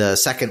 The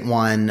second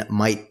one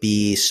might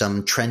be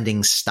some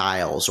trending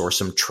styles or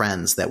some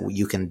trends that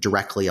you can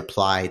directly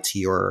apply to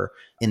your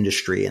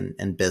industry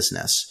and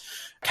business.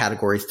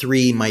 Category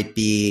 3 might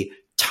be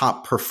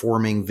top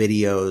performing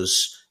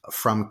videos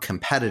from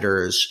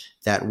competitors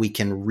that we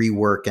can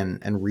rework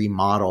and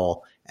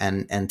remodel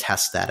and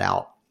test that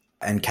out.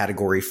 And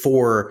category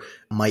 4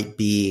 might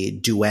be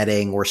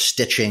duetting or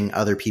stitching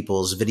other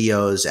people's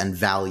videos and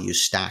value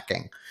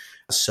stacking.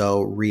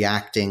 So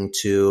reacting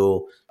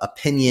to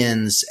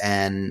opinions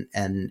and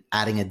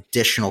adding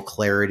additional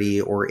clarity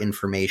or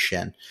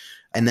information.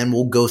 And then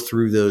we'll go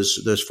through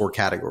those 4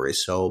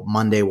 categories. So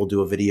Monday we'll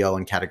do a video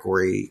in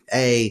category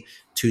A,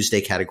 Tuesday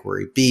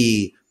category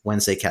B,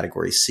 Wednesday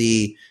category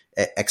C,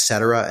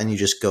 etc. And you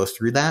just go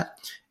through that.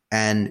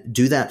 And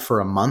do that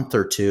for a month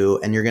or 2,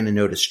 and you're going to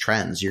notice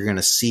trends. You're going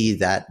to see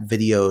that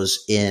videos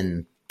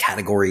in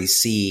category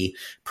C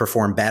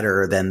perform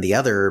better than the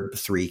other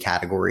 3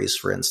 categories,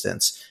 for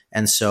instance.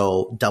 And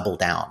so double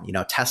down,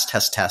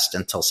 test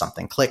until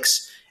something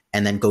clicks,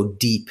 and then go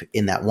deep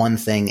in that one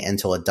thing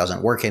until it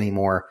doesn't work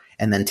anymore.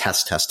 And then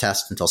test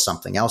until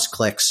something else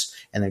clicks,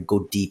 and then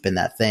go deep in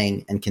that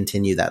thing and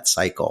continue that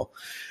cycle.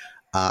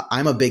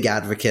 I'm a big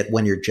advocate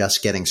when you're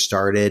just getting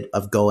started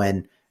of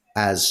going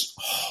as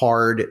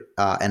hard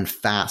and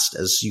fast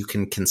as you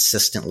can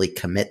consistently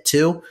commit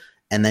to.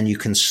 And then you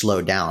can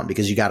slow down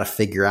because you got to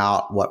figure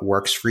out what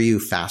works for you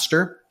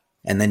faster.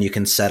 And then you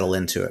can settle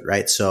into it,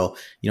 right? So,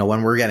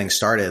 when we're getting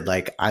started,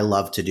 like I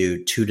love to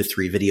do 2 to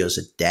 3 videos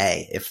a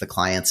day. If the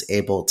client's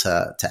able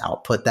to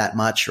output that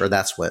much, or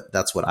that's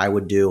what I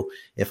would do.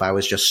 If I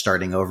was just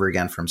starting over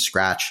again from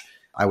scratch,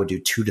 I would do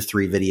 2 to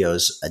 3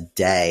 videos a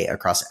day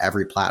across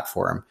every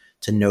platform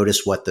to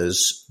notice what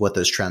those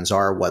trends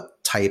are,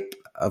 what type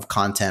of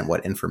content,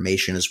 what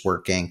information is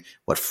working,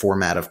 what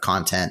format of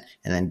content,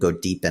 and then go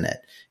deep in it.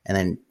 And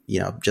then,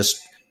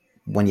 just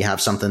when you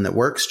have something that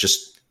works,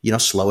 just,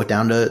 slow it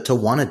down to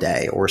 1 a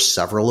day or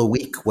several a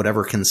week,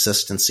 whatever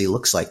consistency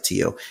looks like to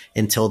you,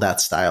 until that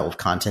style of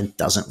content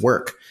doesn't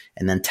work.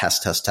 And then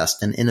test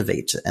and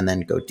innovate, and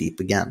then go deep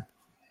again.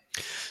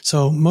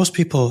 So most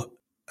people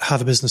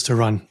have a business to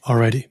run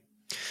already.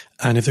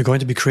 And if they're going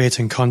to be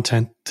creating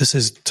content, this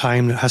is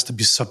time that has to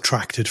be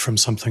subtracted from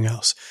something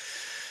else.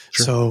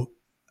 Sure. So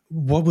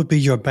what would be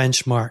your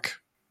benchmark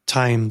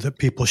time that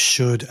people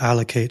should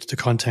allocate to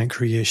content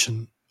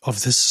creation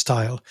of this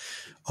style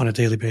on a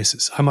daily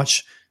basis? How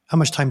much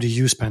time do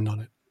you spend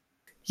on it?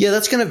 Yeah,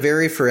 that's going to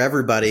vary for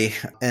everybody.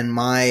 And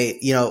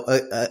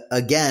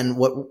again,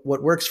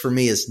 what works for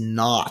me is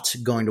not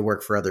going to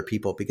work for other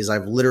people, because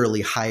I've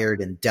literally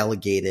hired and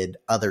delegated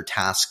other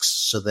tasks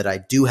so that I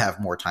do have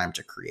more time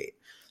to create.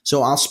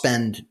 So I'll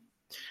spend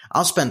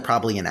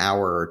probably an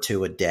hour or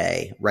 2 a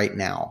day right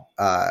now,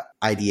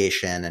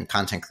 ideation and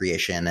content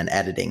creation and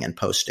editing and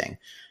posting.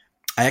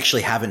 I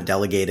actually haven't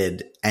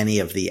delegated any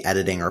of the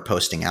editing or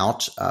posting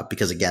out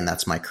because, again,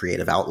 that's my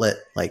creative outlet.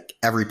 Like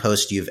every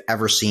post you've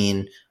ever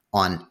seen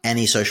on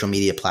any social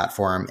media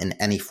platform in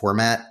any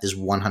format is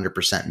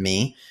 100%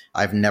 me.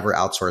 I've never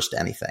outsourced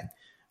anything.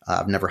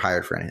 I've never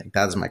hired for anything.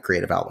 That is my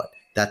creative outlet.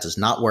 That does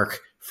not work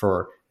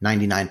for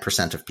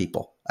 99% of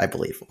people, I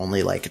believe.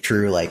 Only like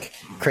true, like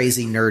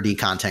crazy nerdy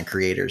content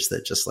creators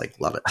that just like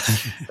love it.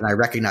 And I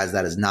recognize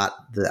that is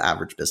not the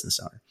average business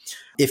owner.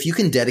 If you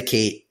can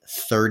dedicate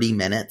 30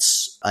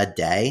 minutes a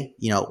day,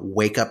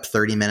 wake up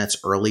 30 minutes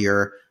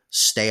earlier,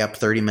 stay up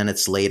 30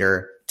 minutes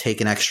later,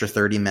 take an extra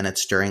 30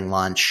 minutes during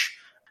lunch,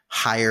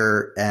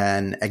 hire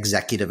an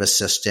executive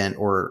assistant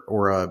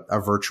or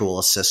a virtual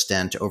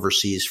assistant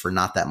overseas for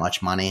not that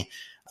much money,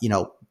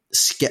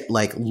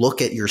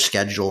 look at your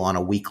schedule on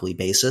a weekly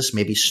basis,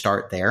 maybe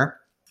start there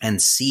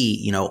and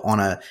see,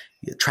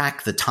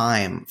 track the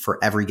time for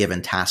every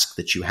given task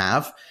that you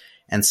have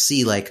and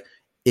see like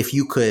if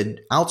you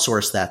could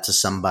outsource that to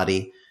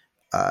somebody,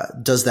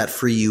 does that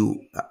free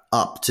you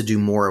up to do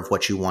more of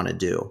what you want to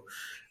do?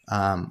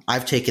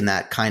 I've taken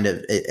that kind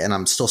of, and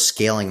I'm still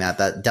scaling that.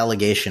 That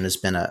delegation has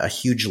been a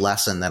huge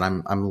lesson that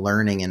I'm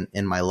learning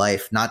in my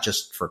life, not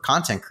just for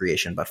content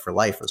creation, but for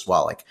life as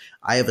well. Like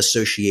I have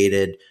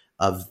associated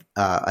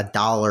a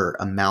dollar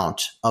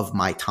amount of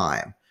my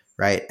time,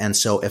 right? And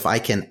so if I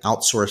can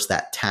outsource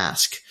that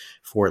task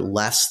for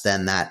less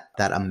than that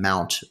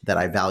amount that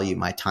I value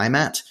my time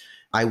at,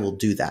 I will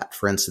do that.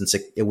 For instance,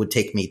 it would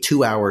take me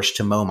 2 hours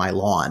to mow my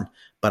lawn,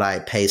 but I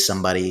pay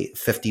somebody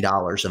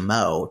 $50 a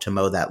mow to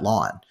mow that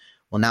lawn.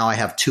 Well, now I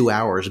have 2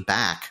 hours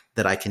back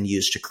that I can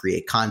use to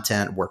create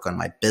content, work on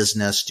my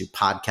business, do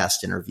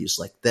podcast interviews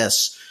like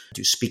this,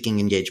 do speaking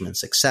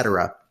engagements,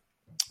 etc.,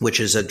 which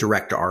is a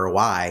direct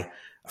ROI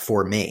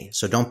for me.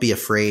 So don't be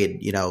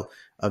afraid,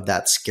 of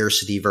that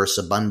scarcity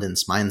versus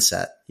abundance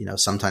mindset.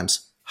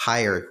 Sometimes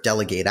hire,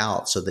 delegate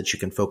out so that you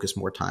can focus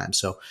more time.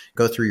 So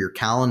go through your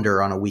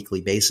calendar on a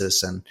weekly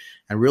basis and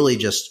really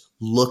just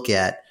look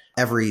at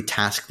every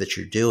task that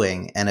you're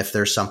doing. And if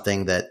there's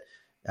something that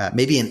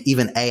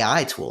even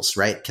AI tools,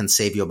 right, can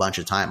save you a bunch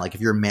of time. Like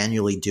if you're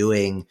manually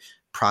doing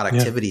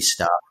productivity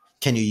stuff,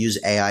 can you use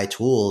AI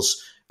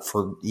tools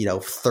for,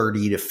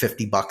 $30 to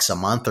 $50 a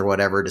month or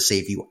whatever to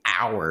save you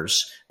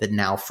hours that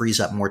now frees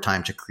up more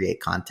time to create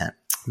content?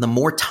 The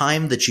more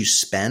time that you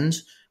spend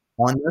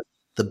on this,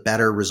 the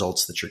better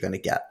results that you're going to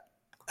get.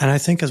 And I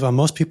think as well,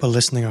 most people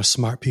listening are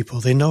smart people.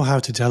 They know how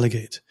to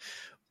delegate,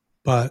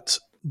 but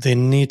they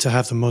need to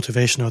have the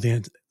motivation or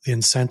the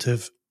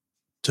incentive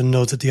to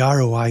know that the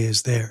ROI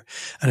is there.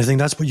 And I think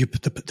that's what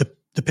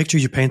the picture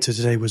you painted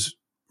today was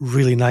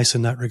really nice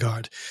in that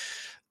regard,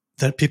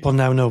 that people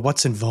now know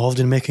what's involved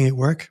in making it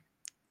work.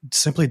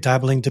 Simply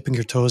dabbling, dipping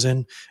your toes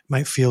in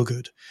might feel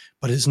good,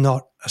 but it's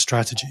not a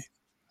strategy.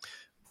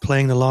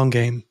 Playing the long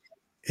game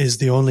is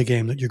the only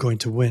game that you're going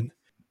to win.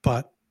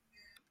 But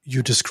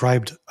you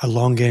described a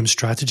long game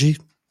strategy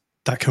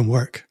that can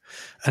work.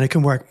 And it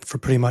can work for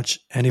pretty much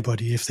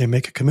anybody if they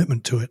make a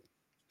commitment to it.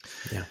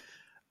 Yeah.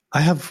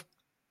 I have,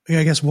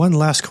 I guess, one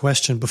last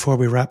question before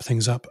we wrap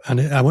things up.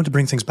 And I want to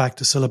bring things back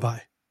to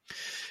Syllabi,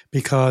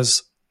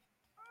 because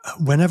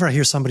whenever I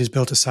hear somebody's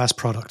built a SaaS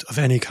product of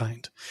any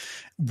kind,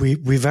 we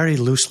very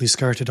loosely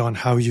skirted on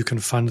how you can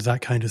fund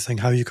that kind of thing,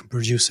 how you can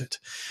produce it.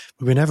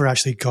 But we never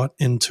actually got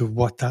into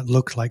what that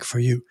looked like for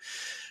you.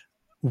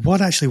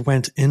 What actually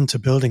went into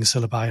building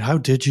Syllabi? How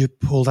did you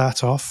pull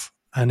that off?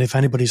 And if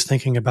anybody's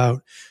thinking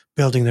about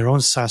building their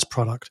own SaaS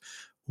product,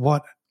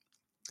 what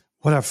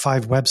are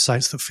 5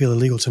 websites that feel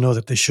illegal to know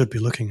that they should be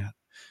looking at?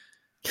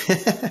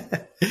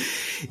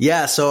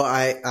 Yeah, so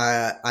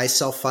I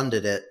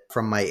self-funded it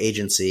from my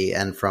agency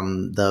and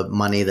from the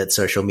money that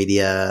social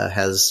media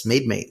has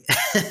made me.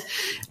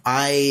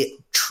 I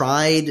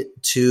tried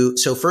to,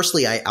 so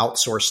firstly, I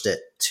outsourced it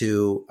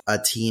to a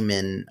team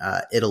in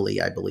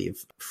Italy, I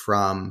believe,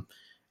 from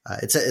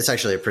it's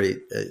actually a pretty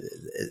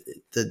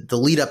the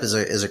lead up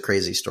is a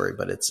crazy story,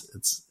 but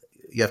it's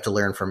you have to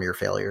learn from your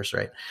failures,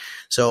 right?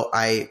 So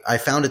I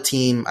found a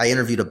team. I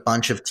interviewed a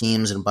bunch of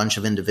teams and a bunch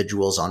of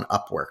individuals on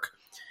Upwork,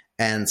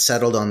 and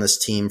settled on this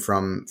team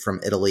from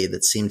Italy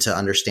that seemed to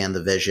understand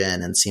the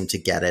vision and seemed to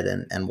get it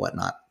and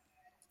whatnot.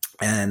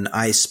 And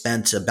I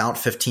spent about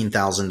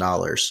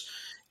 $15,000,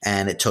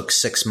 and it took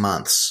 6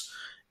 months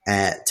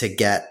to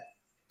get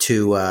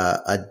to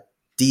a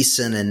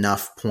decent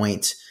enough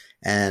point.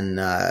 And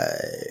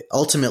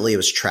ultimately, it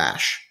was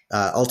trash.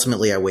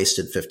 Ultimately, I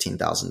wasted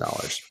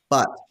 $15,000.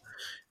 But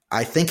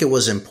I think it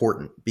was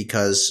important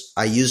because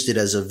I used it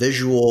as a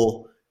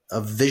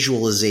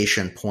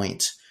visualization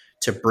point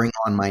to bring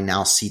on my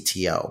now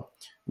CTO,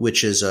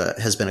 which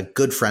has been a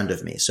good friend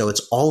of me. So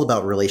it's all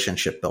about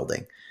relationship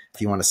building. If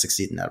you want to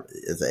succeed in that,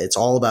 it's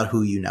all about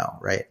who you know,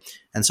 right?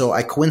 And so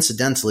I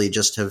coincidentally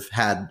just have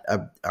had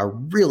a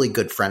really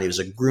good friend. He was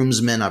a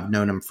groomsman. I've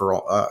known him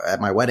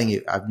at my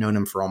wedding. I've known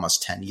him for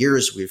almost 10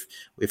 years.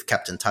 We've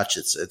kept in touch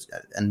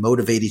and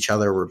motivate each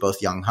other. We're both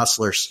young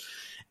hustlers,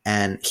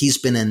 and he's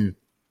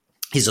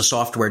a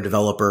software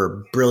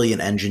developer,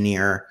 brilliant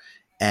engineer,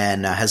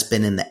 and has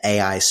been in the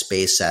AI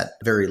space at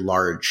very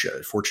large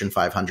Fortune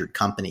 500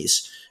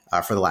 companies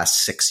for the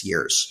last 6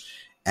 years.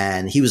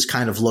 And he was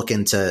kind of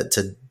looking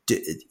to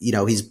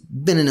he's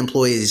been an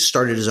employee, he's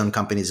started his own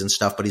companies and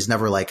stuff, but he's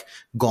never like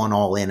gone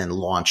all in and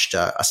launched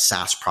a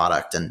SaaS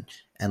product and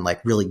and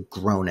like really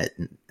grown it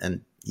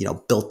and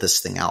built this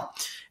thing out.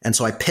 And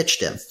so I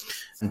pitched him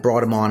and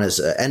brought him on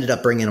ended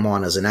up bringing him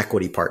on as an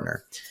equity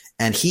partner.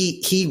 And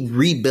he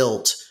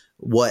rebuilt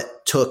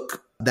what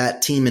took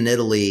that team in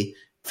Italy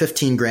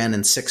 $15,000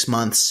 in 6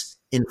 months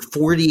in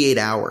 48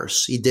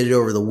 hours. He did it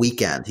over the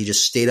weekend. He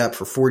just stayed up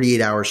for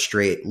 48 hours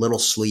straight, little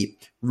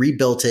sleep,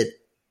 rebuilt it,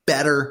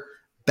 better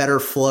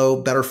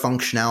flow, better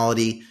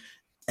functionality.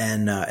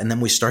 And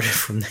then we started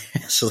from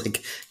there. So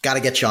like, got to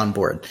get you on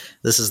board.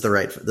 This is the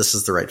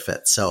right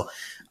fit. So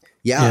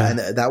yeah. And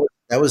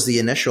that was the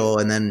initial.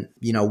 And then,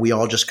 we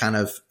all just kind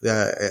of,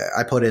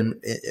 I put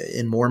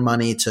in more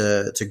money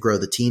to grow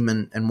the team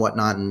and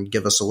whatnot and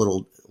give us a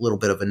little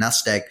bit of a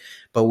nest egg.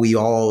 But we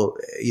all,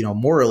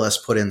 more or less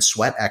put in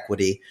sweat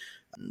equity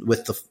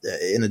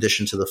in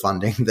addition to the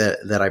funding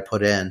that I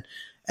put in.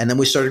 And then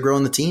we started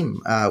growing the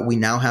team. We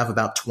now have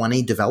about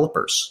 20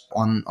 developers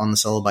on the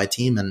Celebi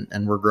team,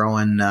 and we're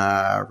growing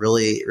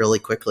really, really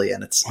quickly.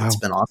 And it's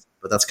been awesome.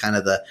 But that's kind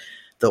of the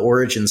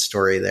origin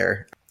story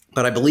there.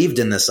 But I believed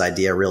in this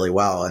idea really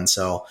well. And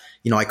so,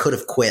 I could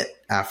have quit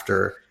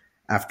after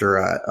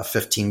a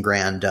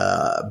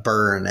 $15,000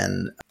 burn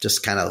and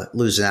just kind of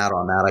losing out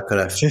on that. I could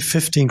have.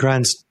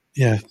 $15,000.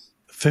 Yeah.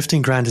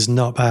 $15,000 is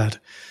not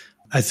bad.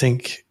 I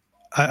think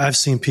I've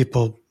seen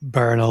people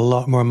burn a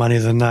lot more money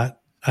than that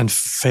and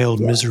failed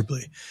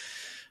miserably.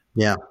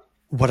 Yeah.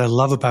 What I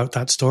love about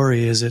that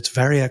story is it's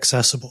very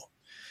accessible.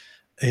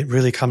 It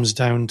really comes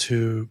down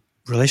to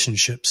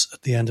relationships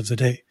at the end of the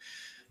day.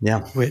 Yeah.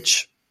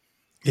 Which,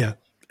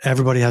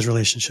 everybody has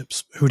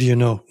relationships. Who do you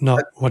know?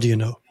 Not what do you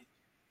know?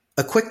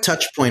 A quick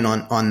touch point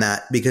on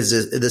that, because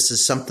this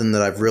is something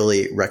that I've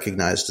really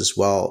recognized as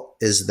well,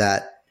 is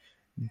that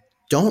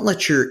don't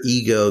let your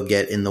ego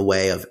get in the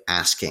way of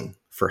asking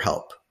for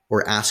help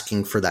or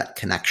asking for that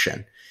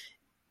connection.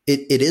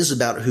 It is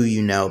about who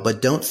you know,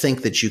 but don't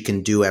think that you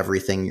can do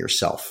everything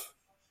yourself.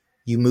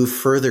 You move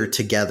further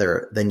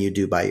together than you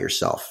do by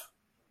yourself.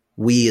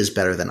 We is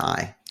better than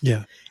I.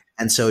 Yeah.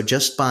 And so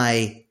just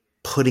by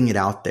putting it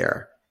out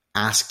there,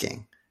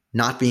 asking,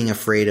 not being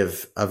afraid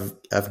of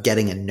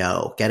getting a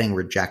no, getting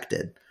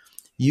rejected,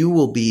 you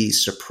will be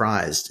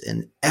surprised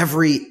in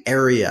every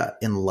area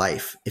in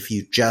life. If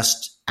you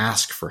just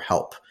ask for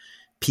help,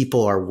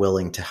 people are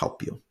willing to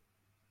help you.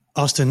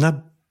 Austin,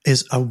 that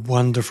is a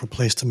wonderful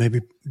place to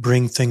maybe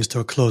bring things to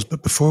a close.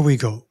 But before we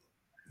go,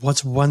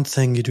 what's one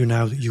thing you do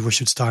now that you wish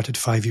you'd started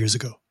 5 years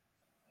ago?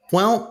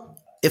 Well,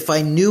 if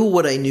I knew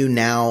what I knew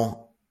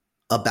now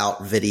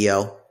about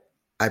video,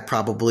 I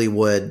probably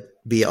would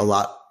be a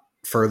lot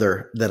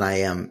further than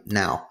I am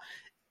now.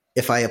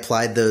 If I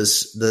applied the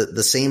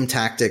same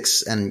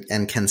tactics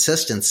and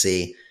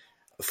consistency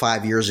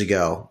 5 years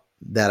ago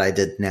that I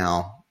did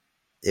now,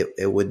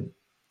 it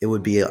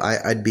would be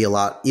I'd be a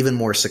lot even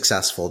more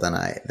successful than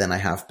I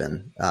have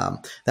been.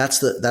 That's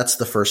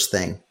the first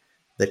thing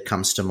that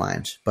comes to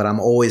mind. But I'm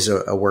always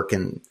a work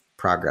in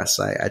progress.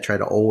 I try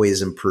to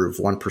always improve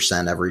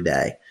 1% every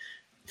day.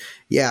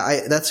 Yeah,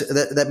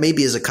 that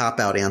maybe is a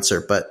cop-out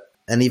answer,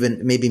 and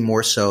even maybe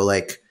more so,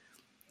 like,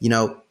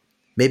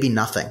 maybe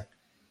nothing.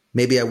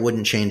 Maybe I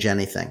wouldn't change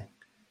anything,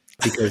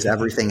 because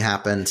everything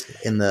happened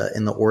in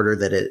the order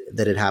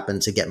that it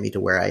happened to get me to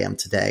where I am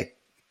today.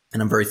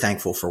 And I'm very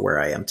thankful for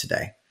where I am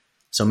today.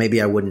 So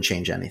maybe I wouldn't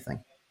change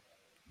anything.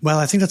 Well,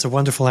 I think that's a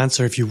wonderful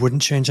answer if you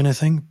wouldn't change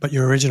anything, but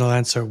your original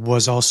answer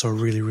was also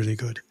really, really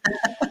good.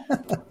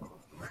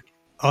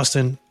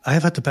 Austin, I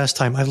have had the best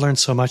time. I've learned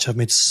so much. I've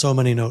made so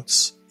many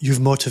notes. You've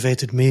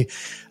motivated me.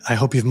 I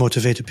hope you've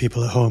motivated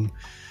people at home.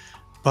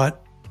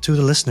 But to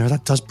the listener,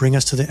 that does bring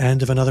us to the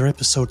end of another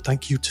episode.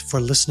 Thank you for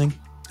listening.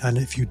 And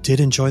if you did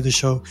enjoy the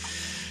show,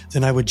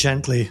 then I would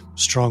gently,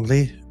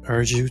 strongly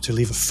urge you to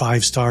leave a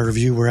 5-star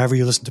review wherever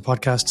you listen to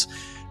podcasts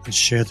and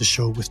share the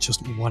show with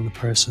just one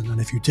person. And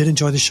if you did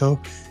enjoy the show,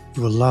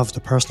 you will love the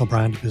Personal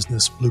Brand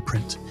Business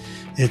Blueprint.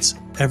 It's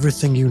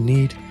everything you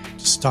need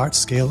to start,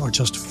 scale, or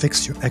just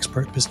fix your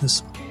expert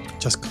business.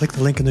 Just click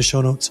the link in the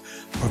show notes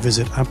or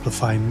visit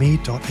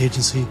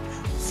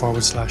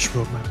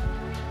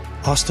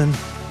amplifyme.agency/roadmap. Austin,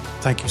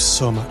 thank you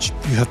so much.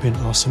 You have been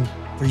awesome.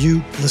 For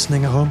you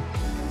listening at home,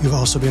 you've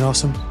also been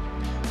awesome.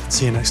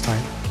 See you next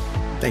time.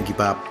 Thank you,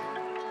 Bob.